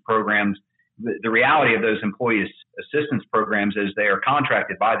assistance programs. The reality of those employee assistance programs is they are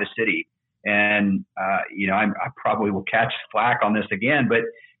contracted by the city. And, I probably will catch flack on this again, but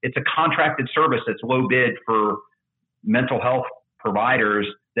it's a contracted service that's low bid for mental health providers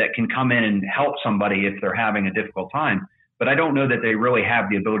that can come in and help somebody if they're having a difficult time. But I don't know that they really have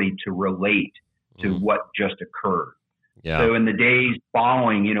the ability to relate to what just occurred. Yeah. So in the days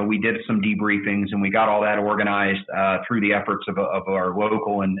following, we did some debriefings and we got all that organized through the efforts of our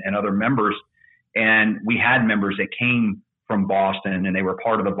local and other members. And we had members that came from Boston, and they were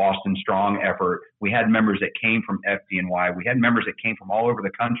part of the Boston Strong effort. We had members that came from FDNY. We had members that came from all over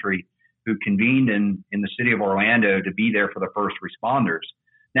the country who convened in the city of Orlando to be there for the first responders.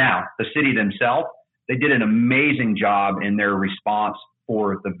 Now, the city themselves, they did an amazing job in their response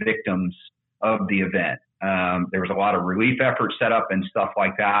for the victims of the event. There was a lot of relief efforts set up and stuff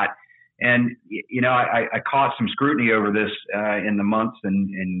like that. And, I caught some scrutiny over this in the months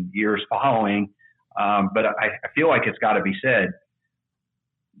and years following. But I feel like it's got to be said,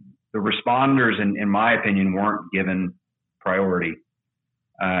 the responders, in my opinion, weren't given priority.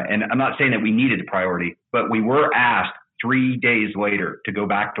 And I'm not saying that we needed priority, but we were asked 3 days later to go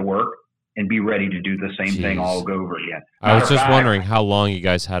back to work and be ready to do the same thing all over again. I was just wondering how long you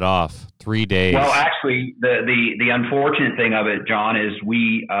guys had off. 3 days. Well, actually, the unfortunate thing of it, John, is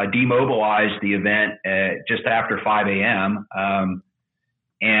we demobilized the event just after 5 a.m.,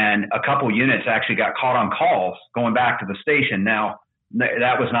 and a couple units actually got caught on calls going back to the station. Now,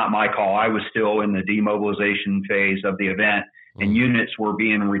 that was not my call. I was still in the demobilization phase of the event, and units were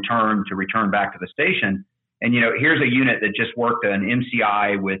being return back to the station. And, here's a unit that just worked an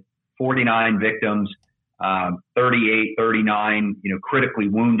MCI with 49 victims, 38, 39, critically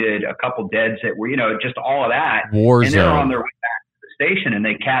wounded, a couple deads that were, just all of that. War and zone. they're on their way back to the station, and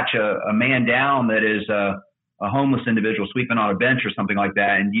they catch a man down that is a homeless individual sweeping on a bench or something like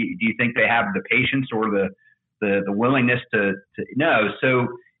that. And do you think they have the patience or the willingness to no? So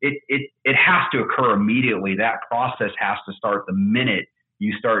it has to occur immediately. That process has to start the minute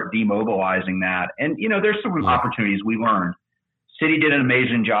you start demobilizing that. And, there's some opportunities we learned. City did an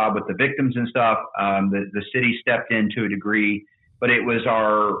amazing job with the victims and stuff. The city stepped in to a degree, but it was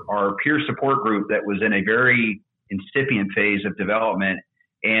our peer support group that was in a very incipient phase of development.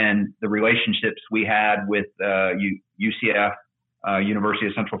 And the relationships we had with UCF, University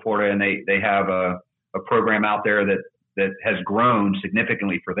of Central Florida, and they have a program out there that has grown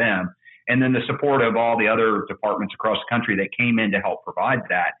significantly for them. And then the support of all the other departments across the country that came in to help provide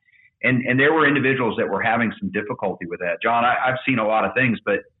that. And there were individuals that were having some difficulty with that. John, I've seen a lot of things,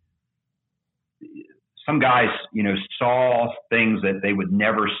 but some guys, saw things that they would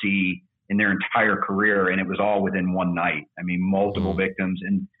never see in their entire career, and it was all within one night. I mean, multiple victims,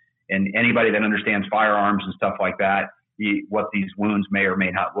 and anybody that understands firearms and stuff like that, what these wounds may or may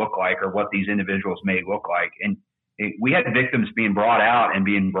not look like, or what these individuals may look like. And we had victims being brought out and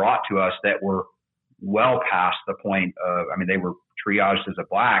being brought to us that were well past the point of, they were triaged as a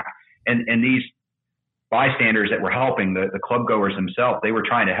black. And bystanders that were helping, the club goers themselves, they were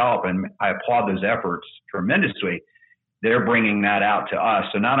trying to help. And I applaud those efforts tremendously. They're bringing that out to us.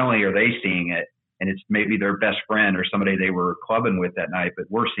 So not only are they seeing it, and it's maybe their best friend or somebody they were clubbing with that night, but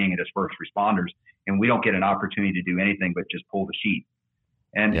we're seeing it as first responders, and we don't get an opportunity to do anything but just pull the sheet.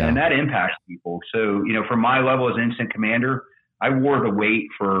 And that impacts people. So, from my level as incident commander, I wore the weight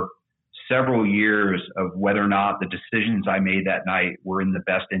for several years of whether or not the decisions I made that night were in the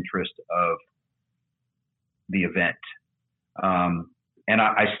best interest of the event. And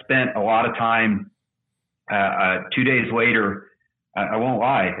I spent a lot of time, 2 days later, I won't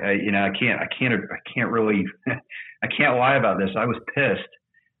lie. I can't really, I can't lie about this. I was pissed.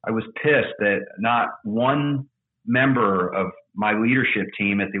 I was pissed that not one member of my leadership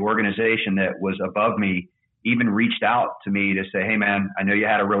team at the organization that was above me even reached out to me to say, hey man, I know you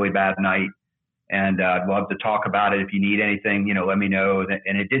had a really bad night and I'd love to talk about it. If you need anything, let me know.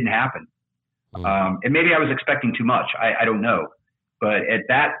 And it didn't happen. And maybe I was expecting too much. I don't know. But at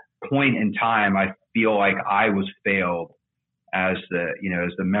that point in time, I feel like I was failed as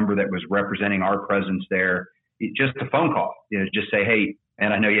the member that was representing our presence there. Just a phone call, just say, hey,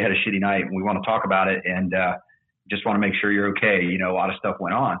 man, I know you had a shitty night and we want to talk about it. And just want to make sure you're okay. A lot of stuff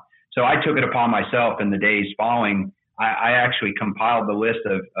went on. So I took it upon myself in the days following. I actually compiled the list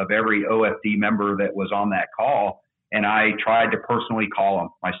of every OFD member that was on that call. And I tried to personally call them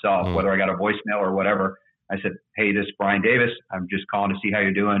myself, whether I got a voicemail or whatever. I said, hey, this is Brian Davis. I'm just calling to see how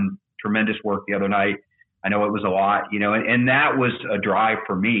you're doing. Tremendous work the other night. I know it was a lot, and that was a drive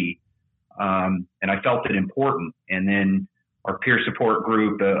for me. And I felt it important. And then our peer support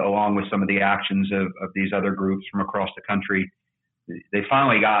group, along with some of the actions of these other groups from across the country, they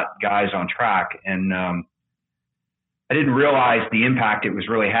finally got guys on track. And I didn't realize the impact it was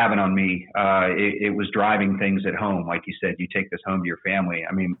really having on me. It was driving things at home. Like you said, you take this home to your family.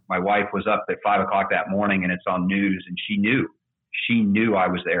 I mean, my wife was up at 5 o'clock that morning and it's on news, and she knew I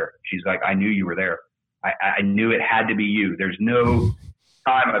was there. She's like, I knew you were there. I knew it had to be you. There's no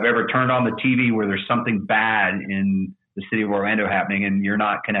time I've ever turned on the TV where there's something bad in the city of Orlando happening and you're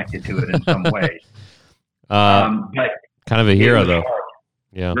not connected to it in some way. But kind of a hero though. Hard.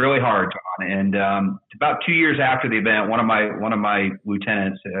 Yeah. Really hard, John. And about 2 years after the event, one of my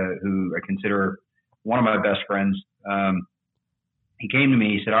lieutenants, who I consider one of my best friends, he came to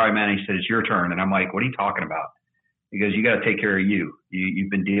me. He said, "All right, man." He said, "It's your turn." And I'm like, "What are you talking about?" He goes, "You got to take care of you. You've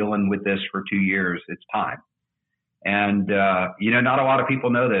been dealing with this for 2 years. It's time." And not a lot of people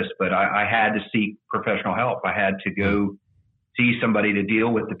know this, but I had to seek professional help. I had to go see somebody to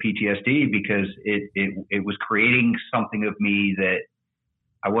deal with the PTSD because it was creating something of me that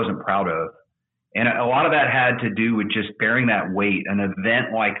I wasn't proud of. And a lot of that had to do with just bearing that weight. An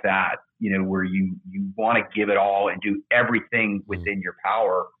event like that, where you want to give it all and do everything within your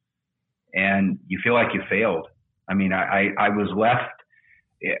power, and you feel like you failed. I mean, I was left.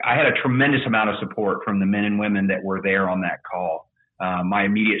 I had a tremendous amount of support from the men and women that were there on that call. My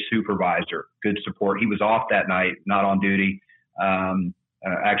immediate supervisor, good support. He was off that night, not on duty.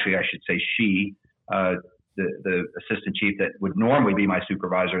 Actually, I should say she, the assistant chief that would normally be my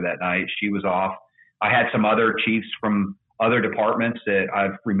supervisor that night, she was off. I had some other chiefs from other departments that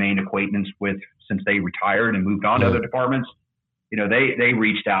I've remained acquaintance with since they retired and moved on to other departments. They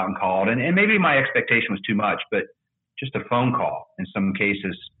reached out and called, and maybe my expectation was too much, but just a phone call in some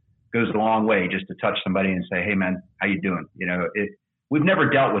cases goes a long way, just to touch somebody and say, "Hey man, how you doing?" We've never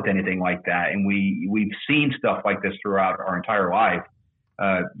dealt with anything like that. And we've seen stuff like this throughout our entire life.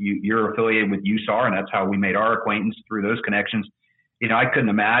 You're affiliated with USAR, and that's how we made our acquaintance through those connections. I couldn't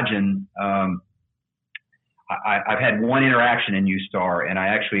imagine. I've had one interaction in USAR, and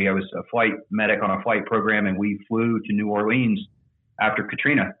I was a flight medic on a flight program, and we flew to New Orleans after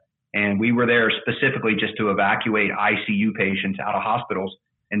Katrina. And we were there specifically just to evacuate ICU patients out of hospitals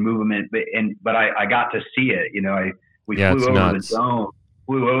and move them in. But I got to see it. We flew over the dome,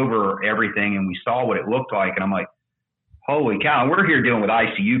 flew over everything, and we saw what it looked like. And I'm like, holy cow. And we're here dealing with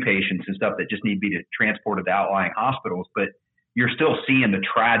ICU patients and stuff that just need to be transported to outlying hospitals. But you're still seeing the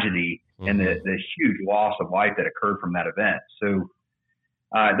tragedy and the huge loss of life that occurred from that event. So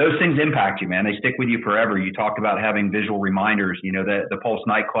those things impact you, man. They stick with you forever. You talked about having visual reminders. The Pulse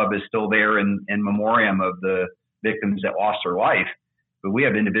nightclub is still there in memoriam of the victims that lost their life. But we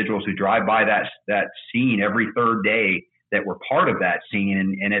have individuals who drive by that scene every third day that were part of that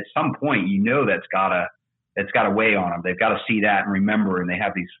scene. And at some point, that's got to weigh on them. They've got to see that and remember, and they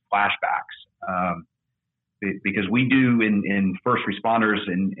have these flashbacks. Because we do in first responders,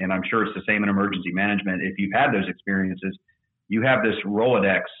 and I'm sure it's the same in emergency management. If you've had those experiences, you have this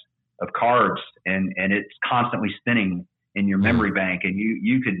Rolodex of cards, and it's constantly spinning in your memory bank, and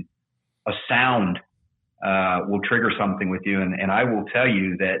you could, a sound will trigger something with you. And I will tell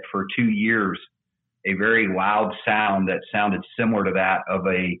you that for 2 years, a very loud sound that sounded similar to that of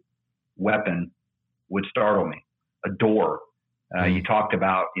a weapon would startle me. A door. You talked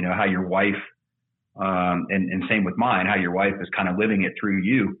about, how your wife, and same with mine, how your wife is kind of living it through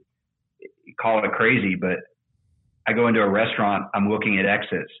you. You call it crazy, but I go into a restaurant, I'm looking at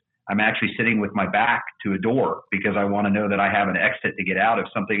exits. I'm actually sitting with my back to a door because I want to know that I have an exit to get out of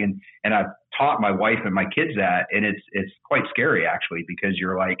something. And I've taught my wife and my kids that, and it's quite scary actually, because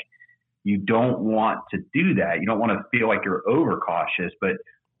you're like, you don't want to do that. You don't want to feel like you're overcautious, but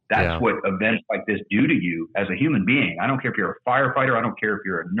that's what events like this do to you as a human being. I don't care if you're a firefighter. I don't care if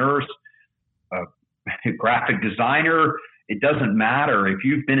you're a nurse, a graphic designer. It doesn't matter if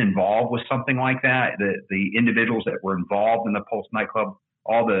you've been involved with something like that. The individuals that were involved in the Pulse nightclub,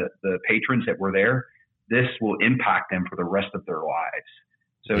 all the patrons that were there, this will impact them for the rest of their lives.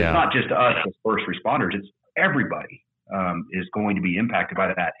 So it's not just us as first responders. It's everybody is going to be impacted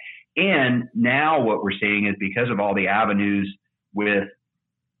by that. And now what we're seeing is because of all the avenues with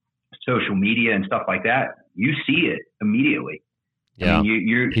social media and stuff like that, you see it immediately. Yeah, I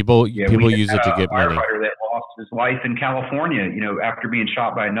mean, people use it to get money. A firefighter that lost his life in California, after being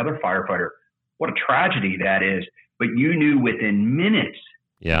shot by another firefighter. What a tragedy that is. But you knew within minutes,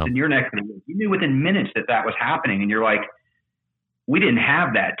 in your neck of the woods, you knew within minutes that was happening. And you're like, we didn't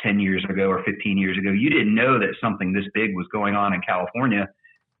have that 10 years ago or 15 years ago. You didn't know that something this big was going on in California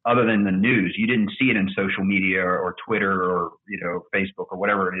other than the news. You didn't see it in social media or Twitter or, Facebook or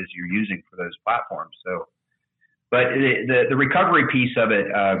whatever it is you're using for those platforms. So, but the recovery piece of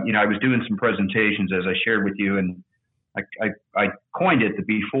it, I was doing some presentations as I shared with you, and I coined it the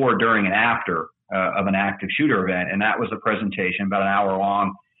before, during, and after of an active shooter event. And that was a presentation about an hour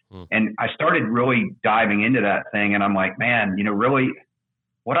long. And I started really diving into that thing. And I'm like, man, really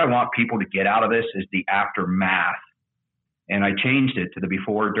what I want people to get out of this is the aftermath. And I changed it to the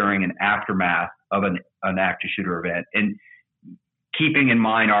before, during, and aftermath of an active shooter event. And keeping in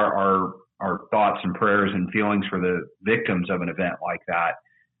mind our thoughts and prayers and feelings for the victims of an event like that.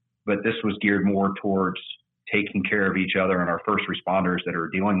 But this was geared more towards taking care of each other and our first responders that are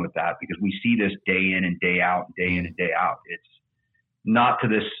dealing with that, because we see this day in and day out, day in and day out. It's not to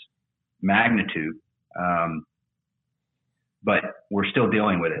this magnitude, but we're still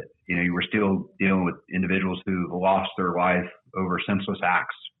dealing with it. We're still dealing with individuals who lost their life over senseless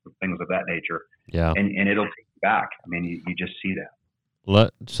acts, things of that nature. Yeah. And it'll take you back. I mean, you just see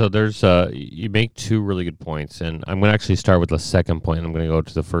that. So there's you make two really good points, and I'm going to actually start with the second point, and I'm going to go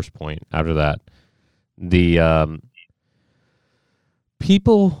to the first point after that. The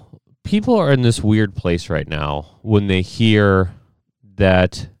people are in this weird place right now when they hear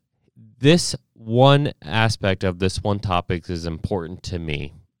that this one aspect of this one topic is important to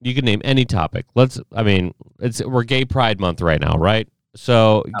me. You can name any topic. We're Gay Pride Month right now, right?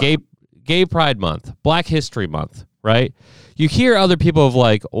 So Gay Pride Month, Black History Month, right? You hear other people of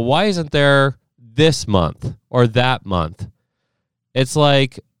like, why isn't there this month or that month? It's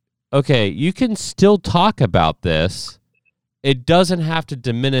like, okay, you can still talk about this. It doesn't have to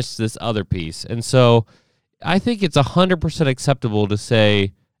diminish this other piece. And so I think it's 100% acceptable to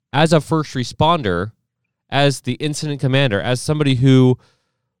say, as a first responder, as the incident commander, as somebody who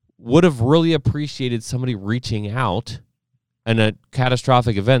would have really appreciated somebody reaching out in a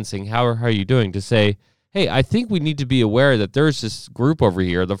catastrophic event saying, how are you doing? To say, hey, I think we need to be aware that there's this group over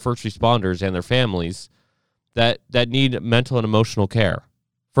here, the first responders and their families, that need mental and emotional care.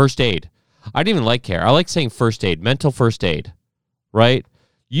 First aid. I didn't even like care. I like saying first aid, mental first aid, right?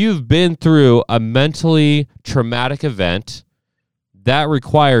 You've been through a mentally traumatic event that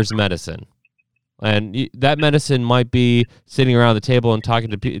requires medicine. And that medicine might be sitting around the table and talking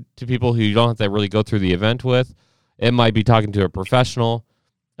to people who you don't have to really go through the event with. It might be talking to a professional,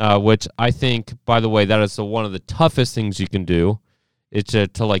 which I think, by the way, that is one of the toughest things you can do. It's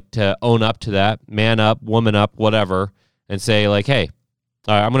to own up to that, man up, woman up, whatever, and say like, hey,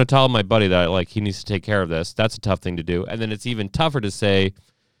 I'm going to tell my buddy that he needs to take care of this. That's a tough thing to do. And then it's even tougher to say,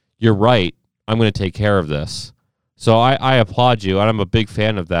 you're right, I'm going to take care of this. So I applaud you, and I'm a big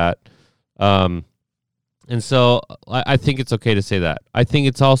fan of that. And so I think it's okay to say that. I think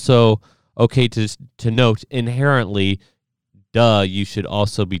it's also okay to note inherently, you should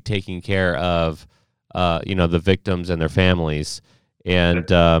also be taking care of, the victims and their families. And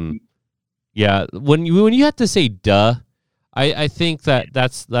when you have to say duh, I think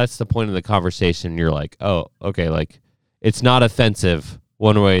that's the point of the conversation. You're like, oh, okay, it's not offensive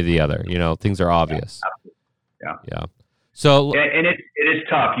one way or the other. Things are obvious. Yeah. So and it is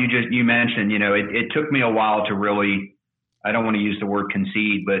tough. You mentioned, it took me a while to really, I don't want to use the word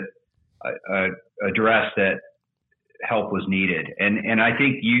concede, but addressed that help was needed. And I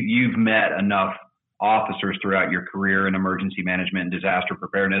think you've met enough officers throughout your career in emergency management and disaster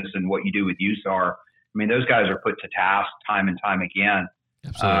preparedness, and what you do with USAR. I mean, those guys are put to task time and time again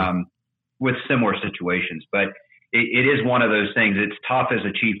with similar situations. But it is one of those things. It's tough as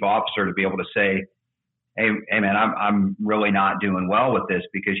a chief officer to be able to say, hey man, I'm really not doing well with this,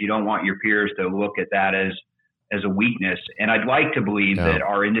 because you don't want your peers to look at that as a weakness. And I'd like to believe that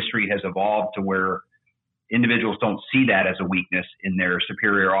our industry has evolved to where individuals don't see that as a weakness in their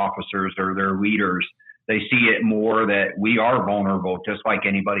superior officers or their leaders. They see it more that we are vulnerable just like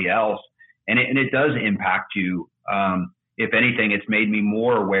anybody else. And it does impact you. If anything, it's made me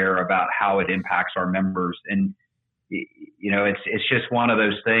more aware about how it impacts our members. And, you know, it's just one of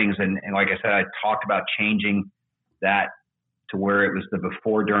those things. And like I said, I talked about changing that to where it was the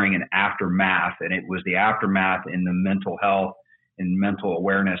before, during, and aftermath. And it was the aftermath in the mental health and mental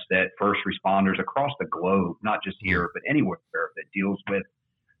awareness that first responders across the globe, not just here, but anywhere that deals with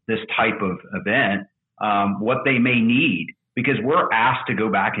this type of event, what they may need, because we're asked to go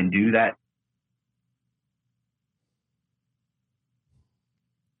back and do that.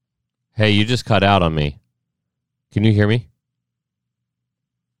 Hey, you just cut out on me. Can you hear me?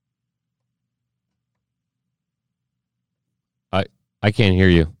 I can't hear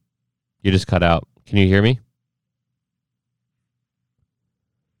you. You just cut out. Can you hear me?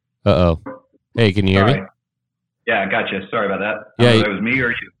 Uh-oh. Hey, can you hear me? Yeah, I got you. Sorry about that. Yeah, it was me or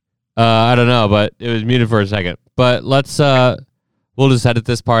you. I don't know, but it was muted for a second. But let's we'll just edit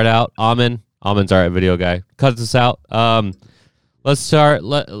this part out. Amin's all right, video guy. Cut this out. Let's start.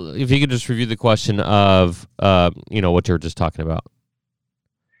 If you could just review the question of what you were just talking about.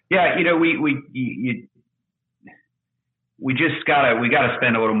 Yeah, we gotta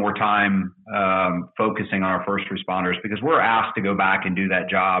spend a little more time focusing on our first responders, because we're asked to go back and do that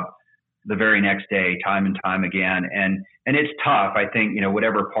job the very next day, time and time again. And it's tough. I think,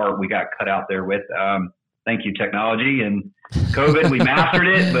 whatever part we got cut out there with, thank you, technology and COVID, we mastered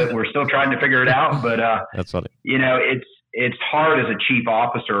it, but we're still trying to figure it out. But, that's funny. It's hard as a chief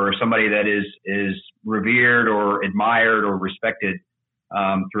officer or somebody that is revered or admired or respected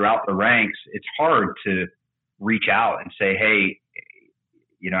throughout the ranks. It's hard to reach out and say, hey,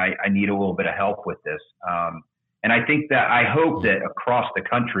 I need a little bit of help with this. And I think that I hope that across the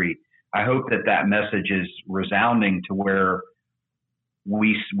country, I hope that message is resounding to where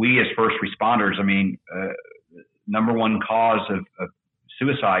we as first responders, number one cause of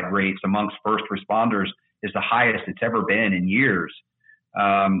suicide rates amongst first responders is the highest it's ever been in years.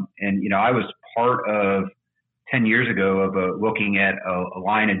 And I was part of 10 years ago of looking at a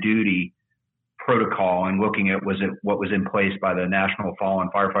line of duty protocol and looking at what was in place by the National Fallen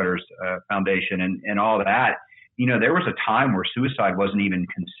Firefighters Foundation and all that. There was a time where suicide wasn't even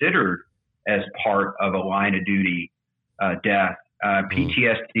considered as part of a line of duty death.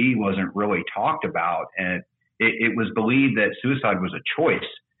 PTSD wasn't really talked about, and it was believed that suicide was a choice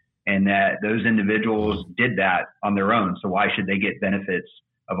and that those individuals did that on their own. So why should they get benefits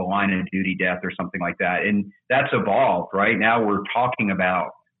of a line of duty death or something like that? And that's evolved. Right now we're talking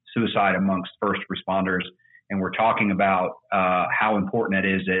about suicide amongst first responders, and we're talking about how important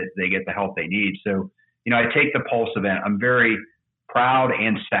it is that they get the help they need. So, I take the Pulse event. I'm very proud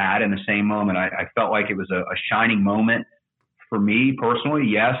and sad in the same moment. I felt like it was a shining moment for me personally.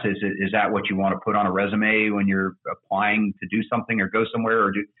 Yes. Is that what you want to put on a resume when you're applying to do something or go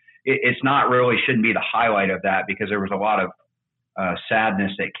somewhere it's not really, shouldn't be the highlight of that, because there was a lot of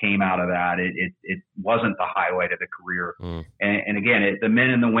sadness that came out of that. It wasn't the highlight of the career. And again, the men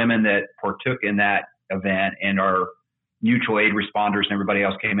and the women that partook in that event and our mutual aid responders and everybody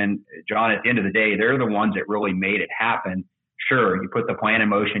else came in, John, at the end of the day, they're the ones that really made it happen. Sure, you put the plan in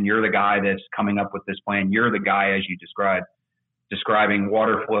motion. You're the guy that's coming up with this plan. You're the guy, as you describing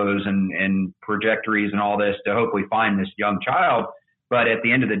water flows and trajectories and all this to hopefully find this young child. But at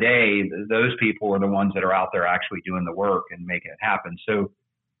the end of the day, those people are the ones that are out there actually doing the work and making it happen. So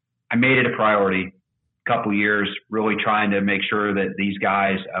I made it a priority, a couple years, really trying to make sure that these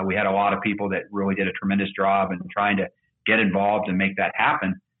guys, we had a lot of people that really did a tremendous job and trying to get involved and make that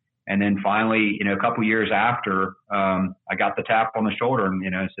happen. And then finally, a couple years after, I got the tap on the shoulder and,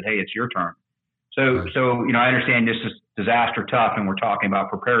 said, hey, it's your turn. So, I understand this is disaster tough and we're talking about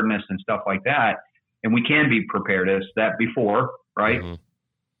preparedness and stuff like that. And we can be prepared as that before, right?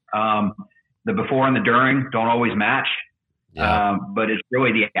 Mm-hmm. The before and the during don't always match. Yeah. But it's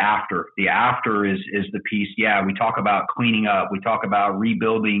really the after. The after is the piece. Yeah, we talk about cleaning up. We talk about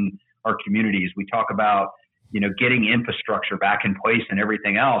rebuilding our communities. We talk about, getting infrastructure back in place and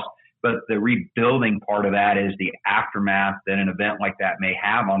everything else. but the rebuilding part of that is the aftermath that an event like that may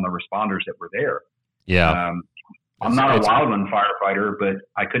have on the responders that were there. Yeah. I'm not a wildland firefighter, but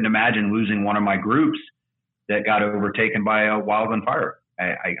I couldn't imagine losing one of my groups that got overtaken by a wildland fire.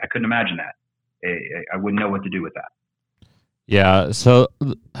 I couldn't imagine that. I wouldn't know what to do with that. Yeah. So,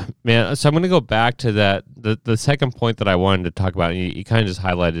 man, so I'm going to go back to that. The second point that I wanted to talk about, and you kind of just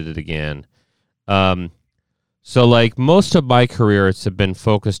highlighted it again. So like most of my careers have been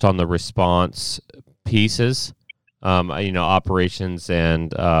focused on the response pieces, operations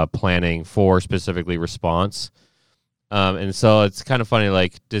and planning for specifically response. And so it's kind of funny,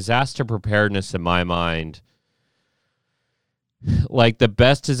 like disaster preparedness in my mind, like the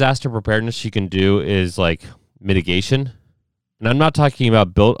best disaster preparedness you can do is like mitigation. And I'm not talking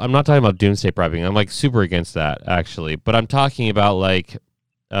about doomsday prepping. I'm like super against that actually, but I'm talking about like,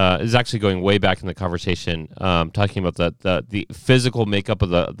 is actually going way back in the conversation, talking about the physical makeup of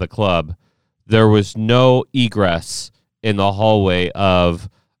the club. There was no egress in the hallway of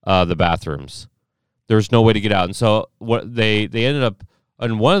the bathrooms. There was no way to get out. And so what they ended up,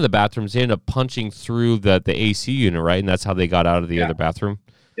 in one of the bathrooms, they ended up punching through the AC unit, right? And that's how they got out of the other bathroom.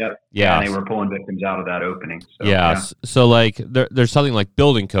 Yep. Yeah. And they were pulling victims out of that opening. So, yeah. So like there's something like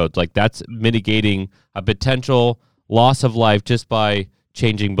building codes, like that's mitigating a potential loss of life just by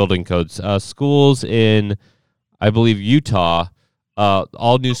changing building codes. Schools in, I believe, Utah,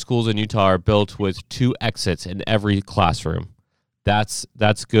 all new schools in Utah are built with 2 exits in every classroom. That's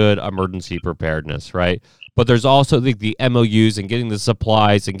good emergency preparedness, right? But there's also the MOUs and getting the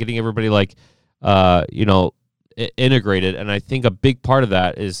supplies and getting everybody integrated. And I think a big part of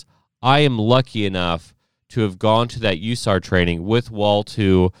that is I am lucky enough to have gone to that USAR training with Walt,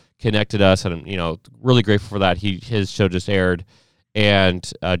 who connected us, and really grateful for that. His show just aired,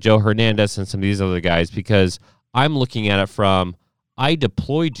 and Joe Hernandez and some of these other guys, because I'm looking at it from, I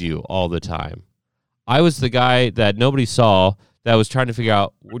deployed you all the time. I was the guy that nobody saw that was trying to figure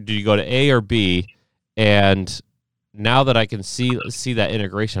out, do you go to A or B? And now that I can see that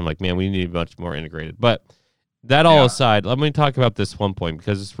integration, I'm like, man, we need to be much more integrated. But that all aside, let me talk about this one point,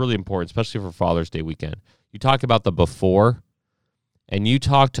 because it's really important, especially for Father's Day weekend. You talk about the before, and you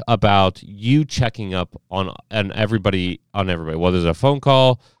talked about you checking up on everybody, whether it's a phone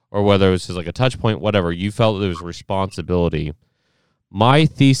call or whether it was just like a touch point, whatever. You felt there was responsibility. My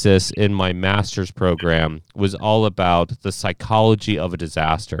thesis in my master's program was all about the psychology of a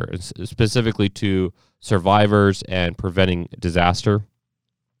disaster, specifically to survivors and preventing disaster.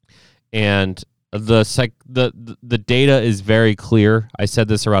 And the data is very clear. I said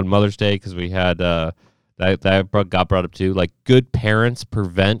this around Mother's Day because we had that got brought up too. Like, good parents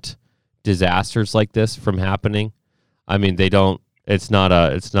prevent disasters like this from happening. I mean, they don't. It's not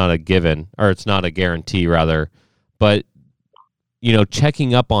a given, or it's not a guarantee, rather. But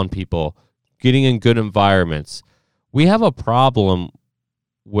checking up on people, getting in good environments. We have a problem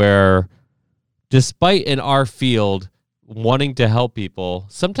where, despite in our field wanting to help people,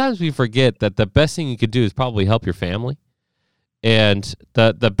 sometimes we forget that the best thing you could do is probably help your family. And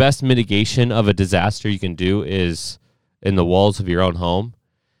the best mitigation of a disaster you can do is in the walls of your own home.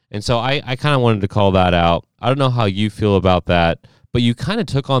 And so I kind of wanted to call that out. I don't know how you feel about that, but you kind of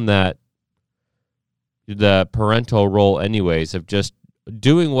took on the parental role anyways, of just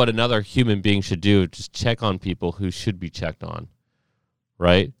doing what another human being should do, just check on people who should be checked on.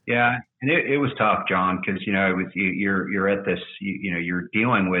 Right? Yeah. And it was tough, John, because, you're at this, you're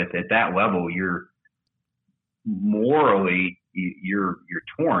dealing with, at that level, you're morally, you're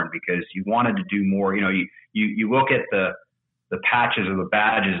torn, because you wanted to do more. You look at the patches or the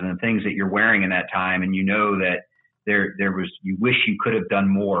badges and the things that you're wearing in that time, and that there was, you wish you could have done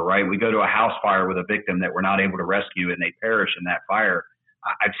more, right? We go to a house fire with a victim that we're not able to rescue, and they perish in that fire.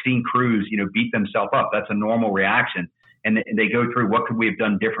 I've seen crews, beat themselves up. That's a normal reaction. And they go through, what could we have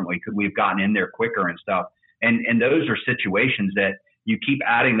done differently? Could we have gotten in there quicker and stuff? And those are situations that you keep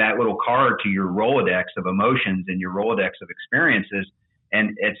adding that little card to your Rolodex of emotions and your Rolodex of experiences.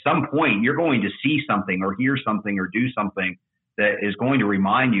 And at some point, you're going to see something or hear something or do something that is going to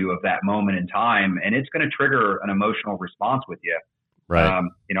remind you of that moment in time. And it's going to trigger an emotional response with you. Right.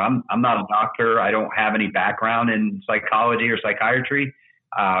 I'm not a doctor. I don't have any background in psychology or psychiatry.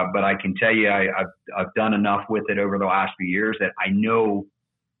 But I can tell you, I've done enough with it over the last few years that I know,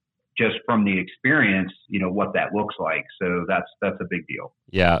 just from the experience, what that looks like. So that's a big deal.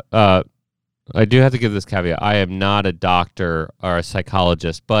 Yeah. I do have to give this caveat. I am not a doctor or a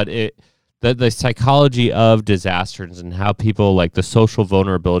psychologist, but the psychology of disasters and how people, like the social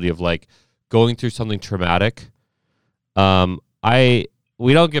vulnerability of like going through something traumatic.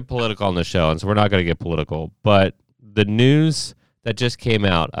 We don't get political on the show, and so we're not going to get political, but the news that just came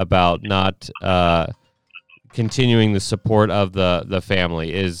out about not continuing the support of the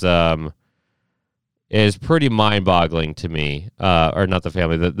family is pretty mind-boggling to me, or not the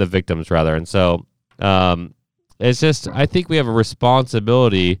family, the victims rather. And so it's just, I think we have a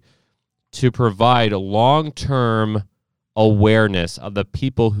responsibility to provide a long-term awareness of the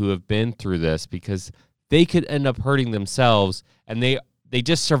people who have been through this, because they could end up hurting themselves, and they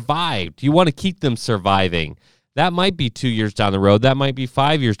just survived. You want to keep them surviving. That might be 2 years down the road. That might be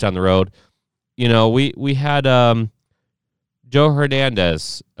 5 years down the road. You know, we had Joe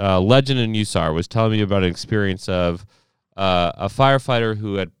Hernandez, legend in USAR, was telling me about an experience of a firefighter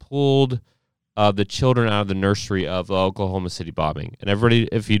who had pulled the children out of the nursery of the Oklahoma City bombing. And everybody,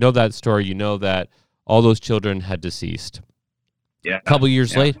 if you know that story, you know that all those children had deceased. Yeah. A couple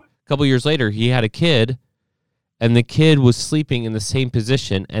years later, he had a kid, and the kid was sleeping in the same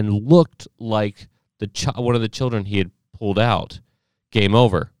position and looked like one of the children he had pulled out. Game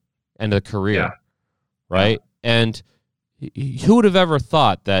over. End of the career. Right? And who would have ever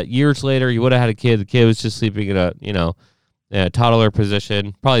thought that years later he would have had a kid? The kid was just sleeping in a toddler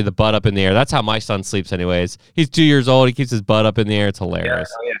position, probably the butt up in the air. That's how my son sleeps anyways. He's 2 years old. He keeps his butt up in the air. It's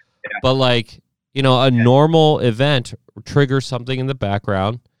hilarious. Yeah. But like, a normal event triggers something in the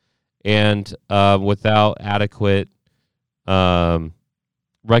background, and without adequate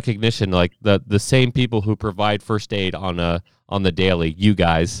recognition, like the same people who provide first aid on the daily, you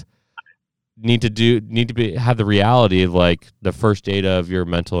guys need to have the reality of like the first aid of your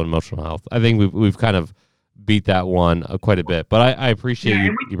mental and emotional health. I think we've kind of beat that one quite a bit, but I appreciate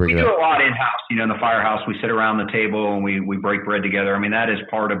you bringing it up. We do a lot in-house, in the firehouse. We sit around the table and we break bread together. I mean, that is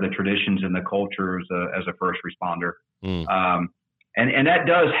part of the traditions and the culture as a first responder. And that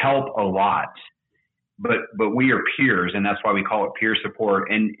does help a lot, but we are peers, and that's why we call it peer support.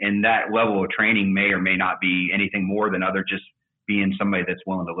 And that level of training may or may not be anything more than other just being somebody that's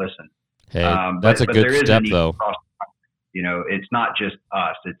willing to listen. Hey, that's a good step, though. It's not just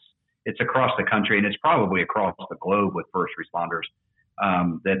us. It's across the country, and it's probably across the globe with first responders,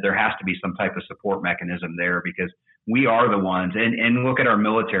 that there has to be some type of support mechanism there, because we are the ones. And look at our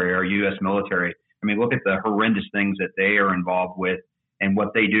military, our U.S. military. I mean, look at the horrendous things that they are involved with and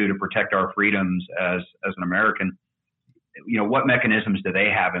what they do to protect our freedoms as an American. What mechanisms do they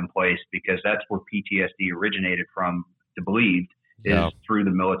have in place? Because that's where PTSD originated from, to believe, is through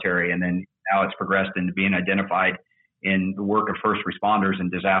the military. And then now it's progressed into being identified in the work of first responders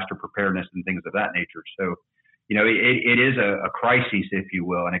and disaster preparedness and things of that nature. So, it is a crisis, if you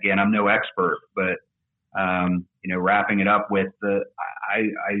will. And again, I'm no expert, but, wrapping it up with I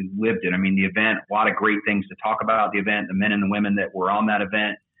lived it. I mean, the event, a lot of great things to talk about the event. The men and the women that were on that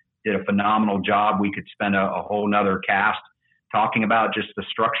event did a phenomenal job. We could spend a whole nother cast talking about just the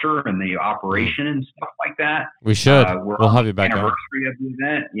structure and the operation and stuff like that. We should. We'll have you back on. Anniversary of the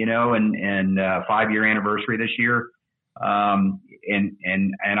event, and 5-year anniversary this year.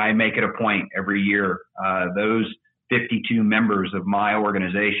 And I make it a point every year, those 52 members of my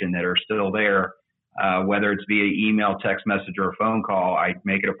organization that are still there, whether it's via email, text message, or a phone call, I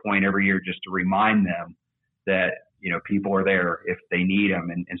make it a point every year just to remind them that, people are there if they need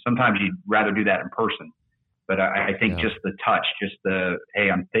them. And sometimes you'd rather do that in person. But I think just the touch, just the, hey,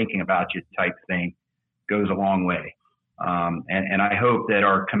 I'm thinking about you type thing goes a long way. And I hope that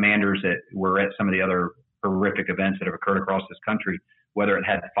our commanders that were at some of the other horrific events that have occurred across this country, whether it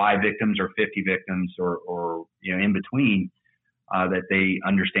had 5 victims or 50 victims or in between, that they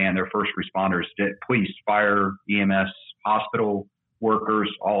understand their first responders, police, fire, EMS, hospital workers,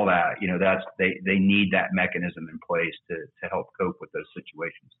 all that. They need that mechanism in place to help cope with those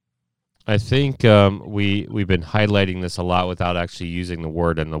situations. I think we've been highlighting this a lot without actually using the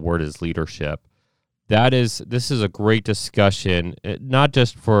word, and the word is leadership. This is a great discussion, not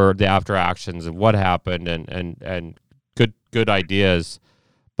just for the after actions of what happened and good ideas,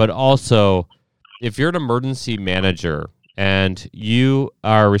 but also if you're an emergency manager and you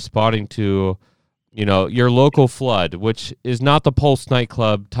are responding to, your local flood, which is not the Pulse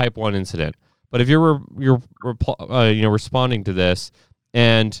nightclub type 1 incident, but if you're responding to this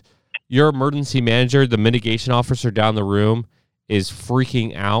and your emergency manager, the mitigation officer down the room, is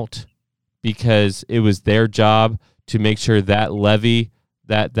freaking out because it was their job to make sure that levee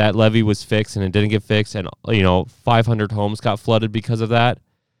was fixed and it didn't get fixed, and 500 homes got flooded because of that.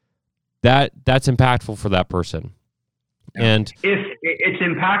 That's impactful for that person. And if it's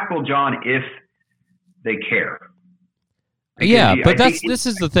impactful, John, if they care. Because this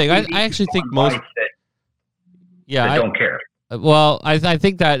is the thing. I actually think most don't care. Well, I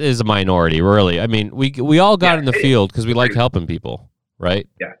think that is a minority, really. I mean, we all got in the field because we like helping people, right?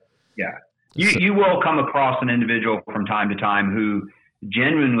 Yeah. You will come across an individual from time to time who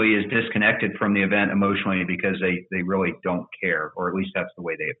genuinely is disconnected from the event emotionally because they really don't care, or at least that's the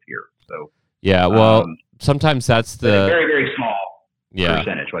way they appear. So yeah, well, sometimes that's the very, very small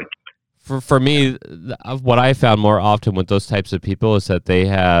percentage. Like for me, what I found more often with those types of people is that they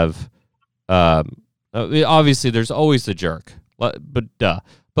have, obviously there's always the jerk, but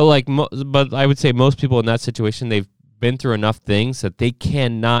I would say most people in that situation, they've been through enough things that they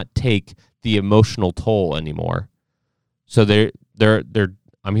cannot take the emotional toll anymore. So they're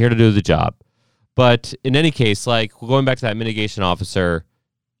I'm here to do the job. But in any case, like going back to that mitigation officer,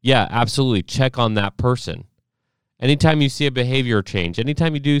 yeah, absolutely check on that person. Anytime you see a behavior change,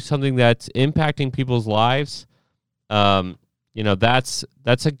 anytime you do something that's impacting people's lives, that's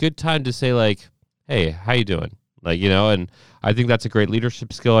a good time to say like, hey, how you doing? Like, and I think that's a great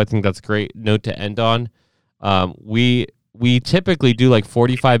leadership skill. I think that's a great note to end on. We typically do like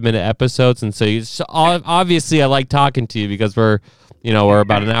 45-minute episodes, and so obviously I like talking to you because we're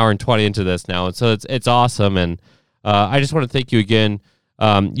about an hour and 20 into this now, and so it's awesome. And I just want to thank you again.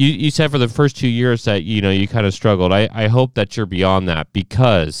 You said for the first 2 years that you kind of struggled. I hope that you're beyond that,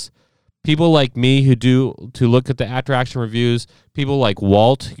 because people like me to look at the after action reviews, people like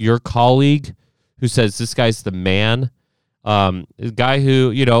Walt, your colleague, who says this guy's the man. A guy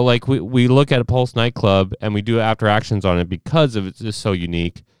who, like we look at a Pulse nightclub and we do after actions on it because of it's just so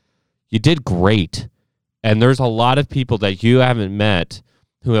unique. You did great. And there's a lot of people that you haven't met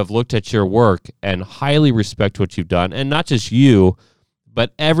who have looked at your work and highly respect what you've done. And not just you,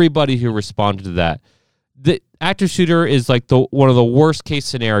 but everybody who responded to that. The active shooter is like one of the worst case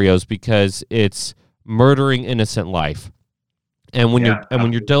scenarios because it's murdering innocent life. And when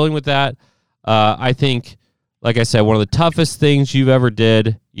you're dealing with that, I think, like I said, one of the toughest things you've ever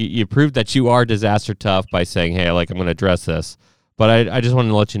did, you proved that you are disaster tough by saying, hey, like I'm going to address this. But I just wanted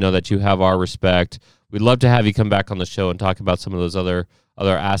to let you know that you have our respect. We'd love to have you come back on the show and talk about some of those other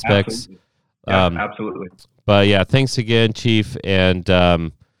aspects. Absolutely. But yeah, thanks again, Chief.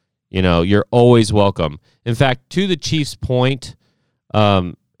 And, you're always welcome. In fact, to the Chief's point,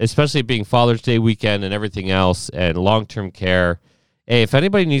 especially being Father's Day weekend and everything else and long-term care, hey, if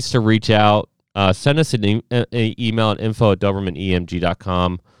anybody needs to reach out, send us an email at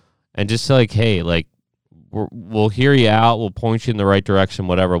info@dobermanemg.com and just say like, hey, like we'll hear you out. We'll point you in the right direction,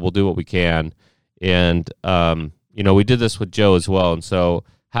 whatever. We'll do what we can. And, we did this with Joe as well. And so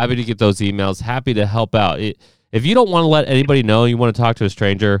happy to get those emails, happy to help out. If you don't want to let anybody know you want to talk to a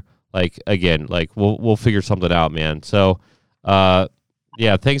stranger, like, again, like we'll figure something out, man. So,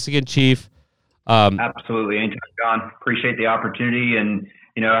 thanks again, Chief. Absolutely. Anytime, John. Appreciate the opportunity. And,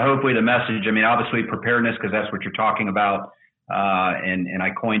 hopefully the message, obviously preparedness, because that's what you're talking about. And I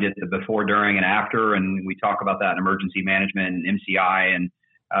coined it the before, during, and after. And we talk about that in emergency management and MCI and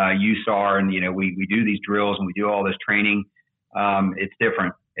USAR. And, we do these drills and we do all this training. It's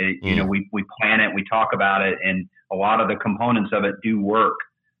different. We plan it, we talk about it, and a lot of the components of it do work.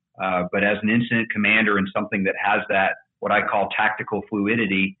 But as an incident commander and something that has that, what I call tactical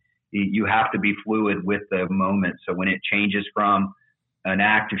fluidity, you have to be fluid with the moment. So when it changes from an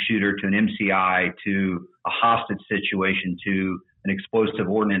active shooter to an MCI to a hostage situation to an explosive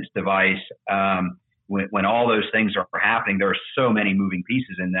ordnance device, when all those things are happening, there are so many moving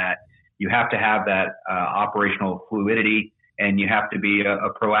pieces in that. You have to have that operational fluidity, and you have to be a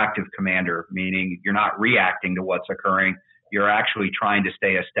proactive commander, meaning you're not reacting to what's occurring. You're actually trying to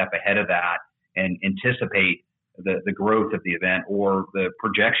stay a step ahead of that and anticipate the growth of the event or the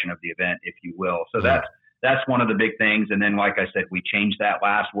projection of the event, if you will. So that's one of the big things. And then, like I said, we changed that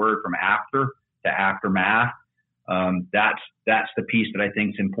last word from after to aftermath. That's the piece that I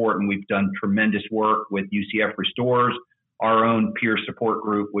think is important. We've done tremendous work with UCF Restores, our own peer support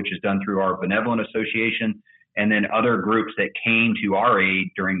group, which is done through our Benevolent Association, and then other groups that came to our aid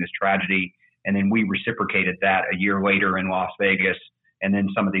during this tragedy. And then we reciprocated that a year later in Las Vegas, and then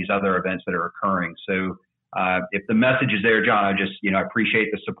some of these other events that are occurring. So if the message is there, John, I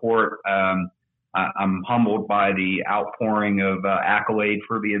appreciate the support. I'm humbled by the outpouring of accolade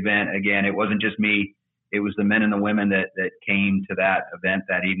for the event. Again, it wasn't just me. It was the men and the women that came to that event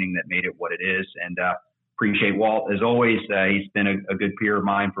that evening that made it what it is. And appreciate Walt, as always. He's been a good peer of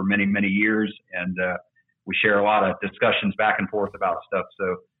mine for many, many years. And we share a lot of discussions back and forth about stuff.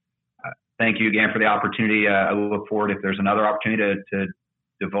 So thank you again for the opportunity. I look forward, if there's another opportunity to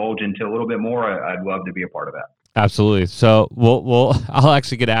divulge into a little bit more, I'd love to be a part of that. Absolutely. So I'll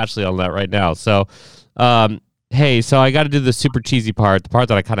actually get Ashley on that right now. So, hey, so I got to do the super cheesy part, the part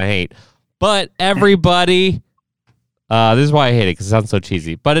that I kind of hate. But everybody, this is why I hate it, because it sounds so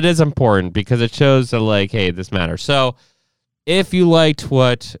cheesy. But it is important because it shows that, like, hey, this matters. So if you liked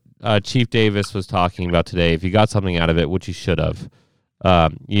what Chief Davis was talking about today, if you got something out of it, which you should have,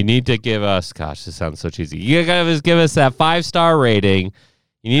 you need to give us, gosh, this sounds so cheesy. You gotta give us that 5-star rating.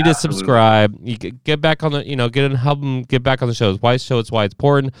 You need to subscribe. You get back on the, help them get back on the show. It's why it's why it's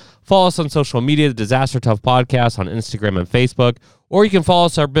important. Follow us on social media, the Disaster Tough Podcast on Instagram and Facebook, or you can follow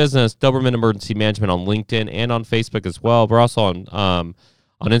us our business, Doberman Emergency Management, on LinkedIn and on Facebook as well. We're also on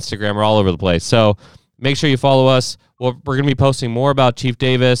Instagram. We're all over the place. So make sure you follow us. We're going to be posting more about Chief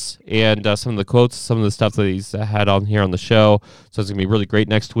Davis and some of the quotes, some of the stuff that he's had on here on the show. So it's going to be really great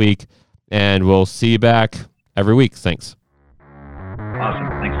next week, and we'll see you back every week. Thanks. Awesome.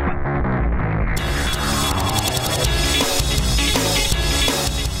 Thanks.